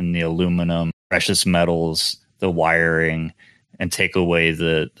copper and the aluminum, precious metals, the wiring, and take away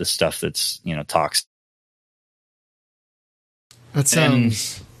the stuff that's toxic. That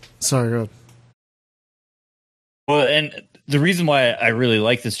sounds. Sorry, go ahead. Well, and the reason why I really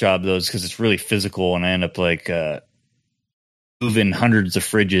like this job, though, is because it's really physical, and I end up moving hundreds of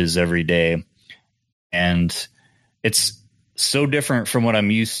fridges every day, and it's so different from what I'm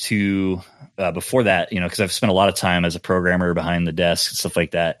used to before that, because I've spent a lot of time as a programmer behind the desk and stuff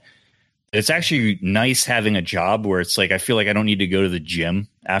like that. It's actually nice having a job where it's like I feel like I don't need to go to the gym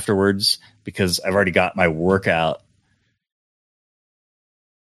afterwards because I've already got my workout.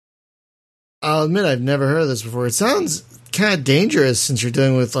 I'll admit I've never heard of this before. It sounds kind of dangerous since you're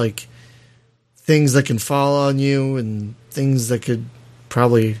dealing with things that can fall on you and things that could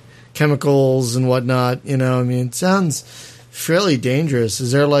probably chemicals and whatnot. It sounds fairly dangerous.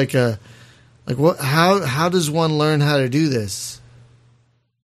 Is there how does one learn how to do this?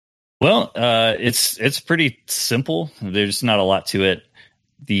 Well, it's pretty simple. There's not a lot to it.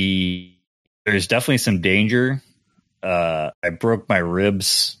 There's definitely some danger. I broke my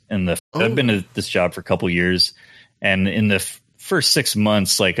ribs I've been at this job for a couple years, And in the first 6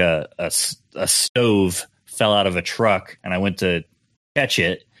 months, like a stove fell out of a truck, and I went to catch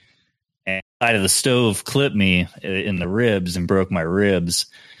it, and the side of the stove clipped me in the ribs and broke my ribs.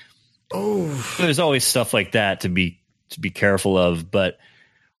 Oh, There's always stuff like that to be careful of. But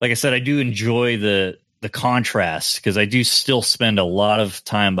like I said, I do enjoy the contrast, because I do still spend a lot of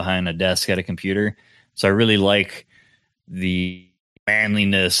time behind a desk at a computer. So I really like the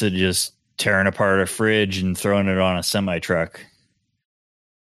manliness of just tearing apart a fridge and throwing it on a semi truck.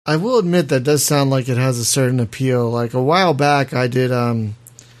 I will admit that does sound like it has a certain appeal. Like a while back, I did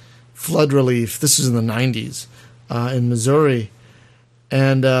flood relief. This was in the 90s in Missouri.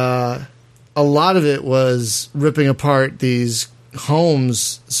 And a lot of it was ripping apart these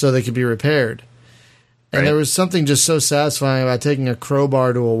homes so they could be repaired. And there was something just so satisfying about taking a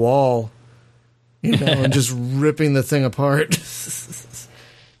crowbar to a wall, and just ripping the thing apart.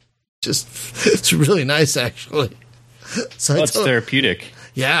 It's really nice, actually. So it's therapeutic.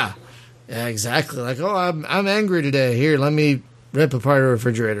 Yeah, exactly. Like, oh, I'm angry today. Here, let me rip apart a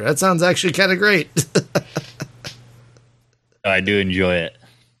refrigerator. That sounds actually kind of great. I do enjoy it.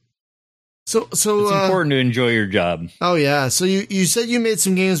 So it's important to enjoy your job. Oh yeah. So you said you made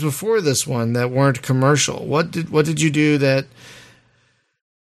some games before this one that weren't commercial. What did you do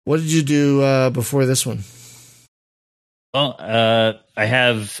before this one? Well, I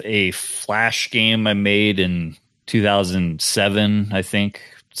have a Flash game I made in 2007, I think.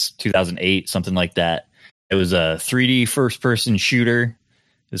 It's 2008, something like that. It was a 3D first-person shooter.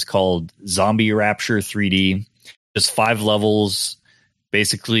 It was called Zombie Rapture 3D. Just 5 levels.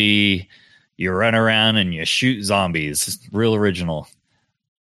 Basically, you run around and you shoot zombies. It's real original.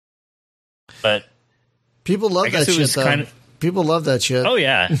 But people love that shit, though. People love that shit. Oh,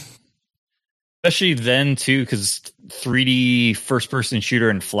 yeah. Especially then, too, because 3D first-person shooter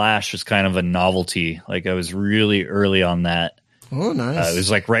and Flash was kind of a novelty. Like, I was really early on that. Oh, nice. It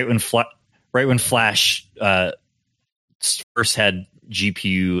was like right when Flash first had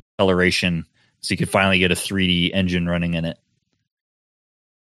GPU acceleration, so you could finally get a 3D engine running in it.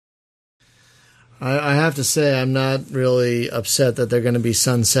 I have to say, I'm not really upset that they're going to be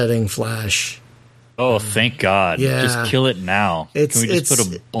sunsetting Flash. Oh, thank God. Yeah. Just kill it now. Can we just put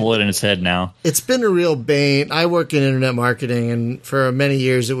a bullet in its head now? It's been a real bane. I work in internet marketing, and for many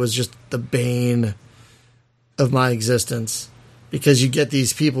years it was just the bane of my existence. Because you get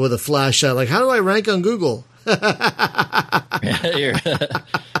these people with a flashlight, like, how do I rank on Google? You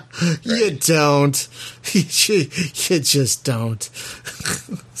don't. You just don't.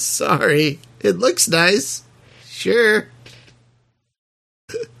 Sorry. It looks nice. Sure.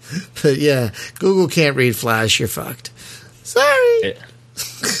 But yeah, Google can't read Flash. You're fucked. Sorry. Yeah.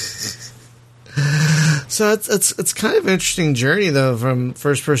 So it's kind of an interesting journey, though, from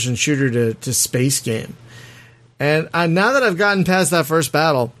first-person shooter to space game. And now that I've gotten past that first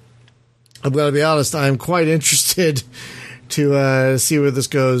battle, I'm going to be honest, I'm quite interested to see where this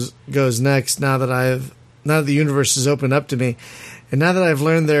goes next. Now that the universe has opened up to me, and now that I've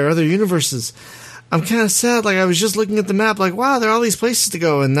learned there are other universes, I'm kind of sad. Like, I was just looking at the map, like, wow, there are all these places to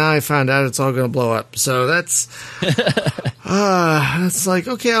go, and now I found out it's all going to blow up. So that's it's like,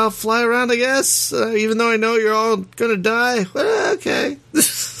 okay, I'll fly around, I guess, even though I know you're all going to die. Well, okay.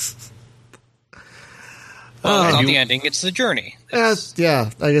 Well, it's not the ending; it's the journey. Yeah,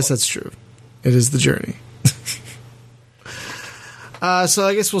 I guess that's true. It is the journey. So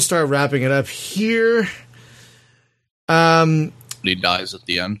I guess we'll start wrapping it up here. He dies at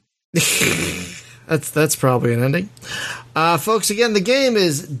the end. That's probably an ending. Folks, again, the game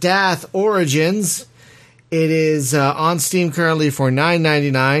is Daath Origins. It is on Steam currently for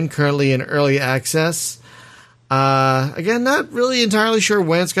 $9.99, currently in early access. Again, not really entirely sure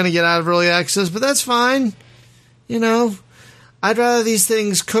when it's going to get out of early access, but that's fine. I'd rather these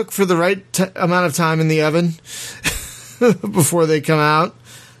things cook for the right amount of time in the oven before they come out,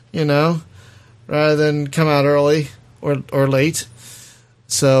 rather than come out early or late.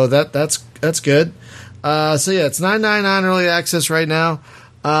 So that's good. So yeah, it's $9.99 early access right now.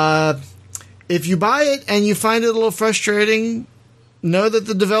 If you buy it and you find it a little frustrating, know that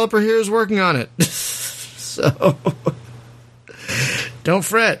the developer here is working on it. So don't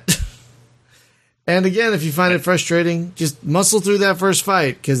fret. And again, if you find it frustrating, just muscle through that first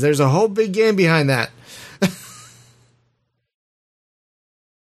fight, because there's a whole big game behind that.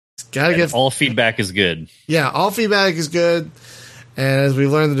 All feedback is good. Yeah, all feedback is good. And as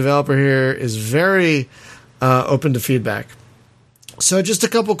we've learned, the developer here is very open to feedback. So just a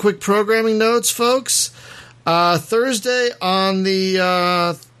couple quick programming notes, folks. Thursday on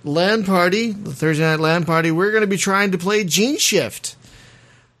the LAN party, the Thursday night LAN party, we're going to be trying to play Gene Shift.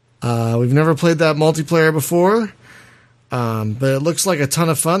 We've never played that multiplayer before. But it looks like a ton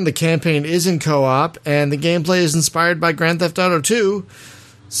of fun. The campaign is in co-op, and the gameplay is inspired by Grand Theft Auto 2,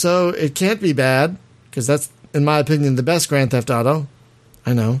 so it can't be bad, because that's, in my opinion, the best Grand Theft Auto.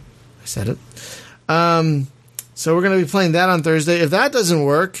 I know, I said it. So we're going to be playing that on Thursday. If that doesn't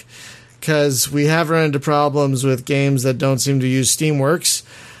work, because we have run into problems with games that don't seem to use Steamworks,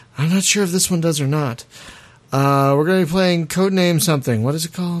 I'm not sure if this one does or not. We're going to be playing Codename something. What is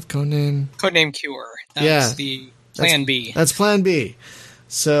it called? Codename Cure. That's the Plan B. That's Plan B.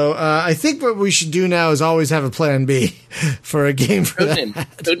 So I think what we should do now is always have a Plan B for a game for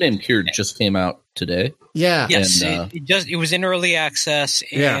Codename Cure just came out today. Yeah. Yes, And, it was in early access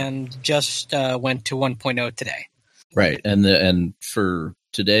and just went to 1.0 today. Right, and for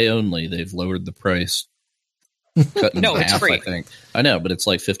today only, they've lowered the price. No, it's free. I think. I know, but it's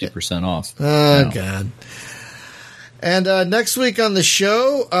like 50% off. Oh, God. And next week on the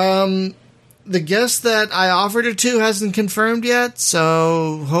show, the guest that I offered it to hasn't confirmed yet,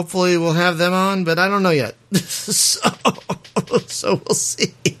 so hopefully we'll have them on, but I don't know yet. So we'll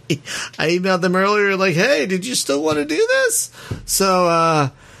see. I emailed them earlier like, hey, did you still want to do this?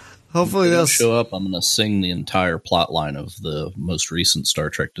 So hopefully they'll show up. I'm going to sing the entire plot line of the most recent Star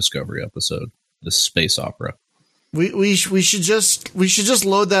Trek Discovery episode, the space opera. We should just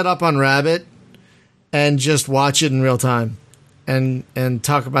load that up on Rabbit and just watch it in real time. And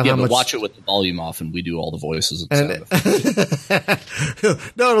talk about how much. Watch it with the volume off, and we do all the voices.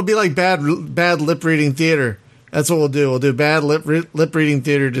 No, it'll be like bad lip reading theater. That's what we'll do. We'll do bad lip reading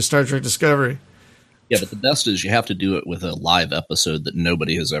theater to Star Trek Discovery. Yeah, but the best is you have to do it with a live episode that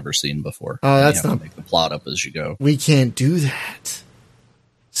nobody has ever seen before. Oh, that's not make the plot up as you go. We can't do that.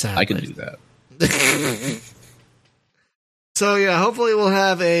 Sadly. I can do that. So, yeah, hopefully we'll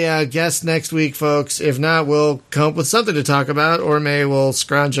have a guest next week, folks. If not, we'll come up with something to talk about, or maybe we'll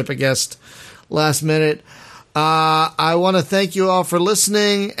scrounge up a guest last minute. I want to thank you all for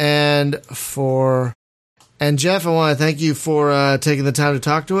listening, and Jeff, I want to thank you for taking the time to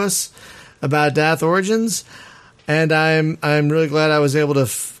talk to us about Daath Origins. And I'm really glad I was able to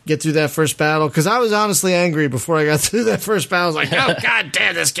get through that first battle, because I was honestly angry before I got through that first battle. I was like, oh, God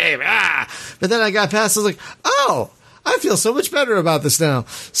damn this game. But then I got past, I was like, oh, I feel so much better about this now.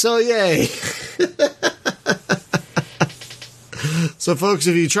 So, yay. So, folks,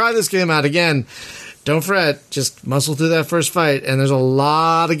 if you try this game out again, don't fret. Just muscle through that first fight, and there's a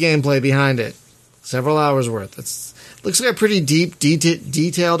lot of gameplay behind it. Several hours worth. Looks like a pretty deep,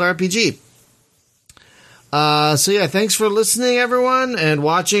 detailed RPG. So, yeah, thanks for listening, everyone, and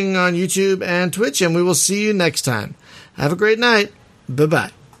watching on YouTube and Twitch, and we will see you next time. Have a great night.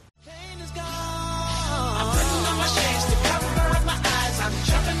 Bye-bye.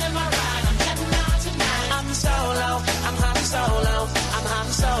 I'm Han Solo, I'm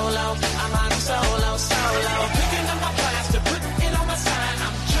Han Solo.